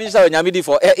nyami sa nyami di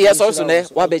for yes also ne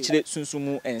wa be kire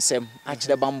sunsumu ensem a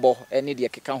kire bambo ene de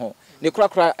keka ho ne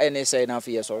krakra ene say na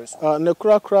fi yes also ne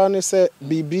krakra ne say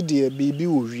bibi de bibi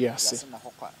wo wiase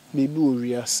bibi wo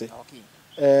wiase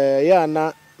ya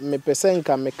na me pesen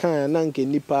ka me kan na nke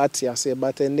nipa atiase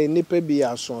but ne nipa bi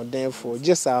aso den for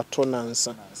just ato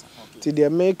nansa ti de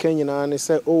me kan nyina ne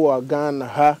say o wa Ghana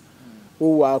ha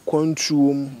o wa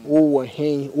kwantuom o wo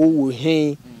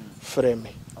hen freme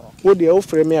wo de o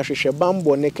freme ahwehwe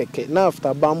bambo ne keke na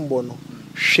after bambo no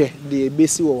hwe de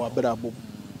ebesi wo wabrabo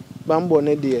bambo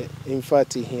ne de in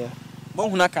fact here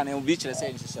mohuna kan e obi kire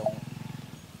say nhihye ho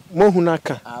mohuna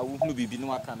kan wohunu bibi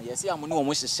no aka no yesi amone wo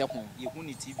mo hihye ho yehu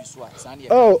ni TV so a san de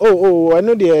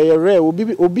ano de ye re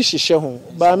obi hihye ho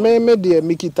ba me de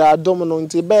mikita adom no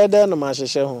nti bede na ma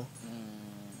hihye ho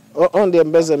on de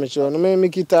mbeze me cho no me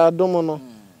mikita adom no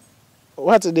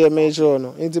what de me cho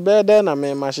no nti bede na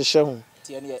me ma hihye ho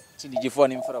tie ne chidijifo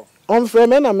ne mfra on frɛ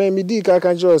me na me di ka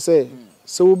kan cho say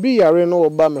so obi yare no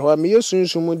oba me ho me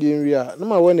yesunsun de nwi a na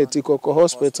ma wona tikoko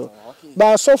hospital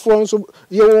ba sofo nso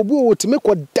ye obi otime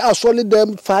ko da solid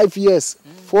them 5 years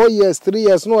 4 years 3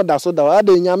 years no da so da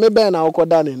ade nyame ben na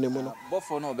okoda ne nemu no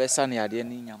bofo no be sa ne ade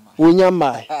ni nyama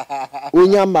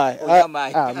onyama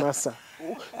masa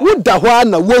wo da ho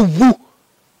na wo wu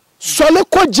sole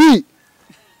koji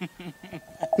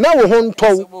na wo ho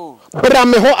ntow bra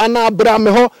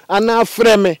me ho ana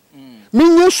freme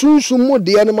minyo sunsun mu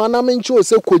de ne mana menche o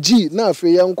se koji na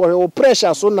afi ye nkore o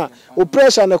pressure so na o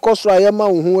pressure na kosro aye ma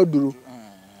wo ho aduru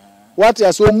what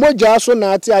ya so moja so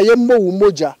na ati aye mo wo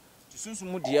moja sunsun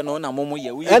mu de no na momo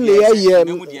ye wo ye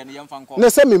mu de ne yemfa nko na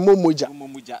se me mo moja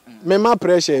me ma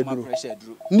pressure aduru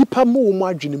nipa mo wo mo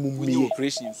adwene mu mie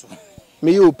operation so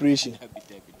me ye operation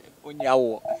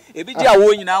onyawo ebi di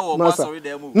awo nyina wo ma sorry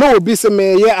dem mu no obi se me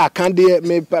ye akande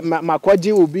me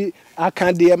makwaji obi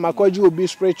akande makwaji obi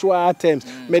spiritual items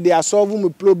me dey solve my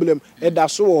problem e da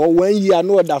so ho 1 year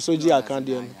no da so ji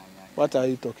akande. What are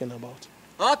you talking about?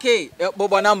 Okay,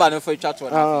 bobo number no for chat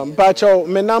one. Pacho,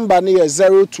 my number ni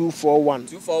 0241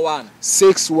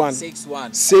 61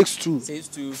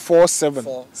 62 47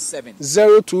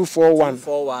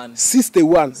 0241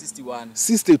 61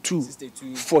 62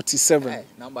 47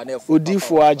 number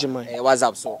Odifo Agyin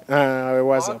WhatsApp so.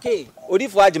 WhatsApp. Okay,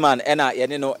 Odifo Agyin ena ye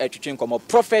ne no etwetwe nkomo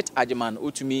Prophet Agyin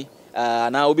otumi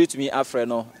na obetumi afre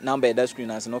no number that screen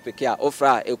as no pick ya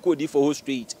ofra e ko Odifo ho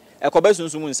street ekoba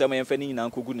sunsun nsem yemfa ni nyina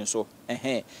nkogu ne so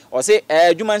o se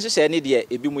adwuma nhyehyɛ ne de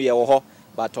ebi mu ye wo ho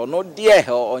but ono de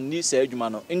oni se adwuma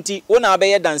no nti wona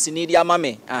abeye dance ni de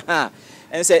amame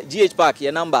ense ghpack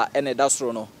ye number ene da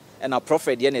soro no ena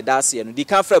Prophet ye ne da ase no di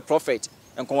kan frɛ Prophet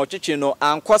enkomo twetwe no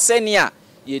ankɔsɛ ne a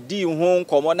ye di ho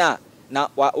nkomo na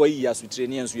wayi asutire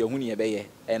ne enso ye hu ne ye beye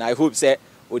and I hope say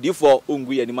Odifo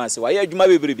ongu ye ni ma se wa ye adwuma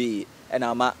bebrebe ena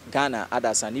ama Ghana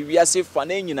adasa ni wiase fa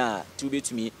na nyina ti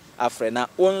obetumi afrena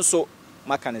onso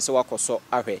makane se wakoso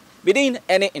ahwe bidin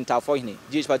ene interfo hini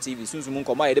ghpack TV sunsun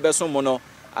nkomo ye de beso mo no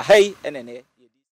ahai enene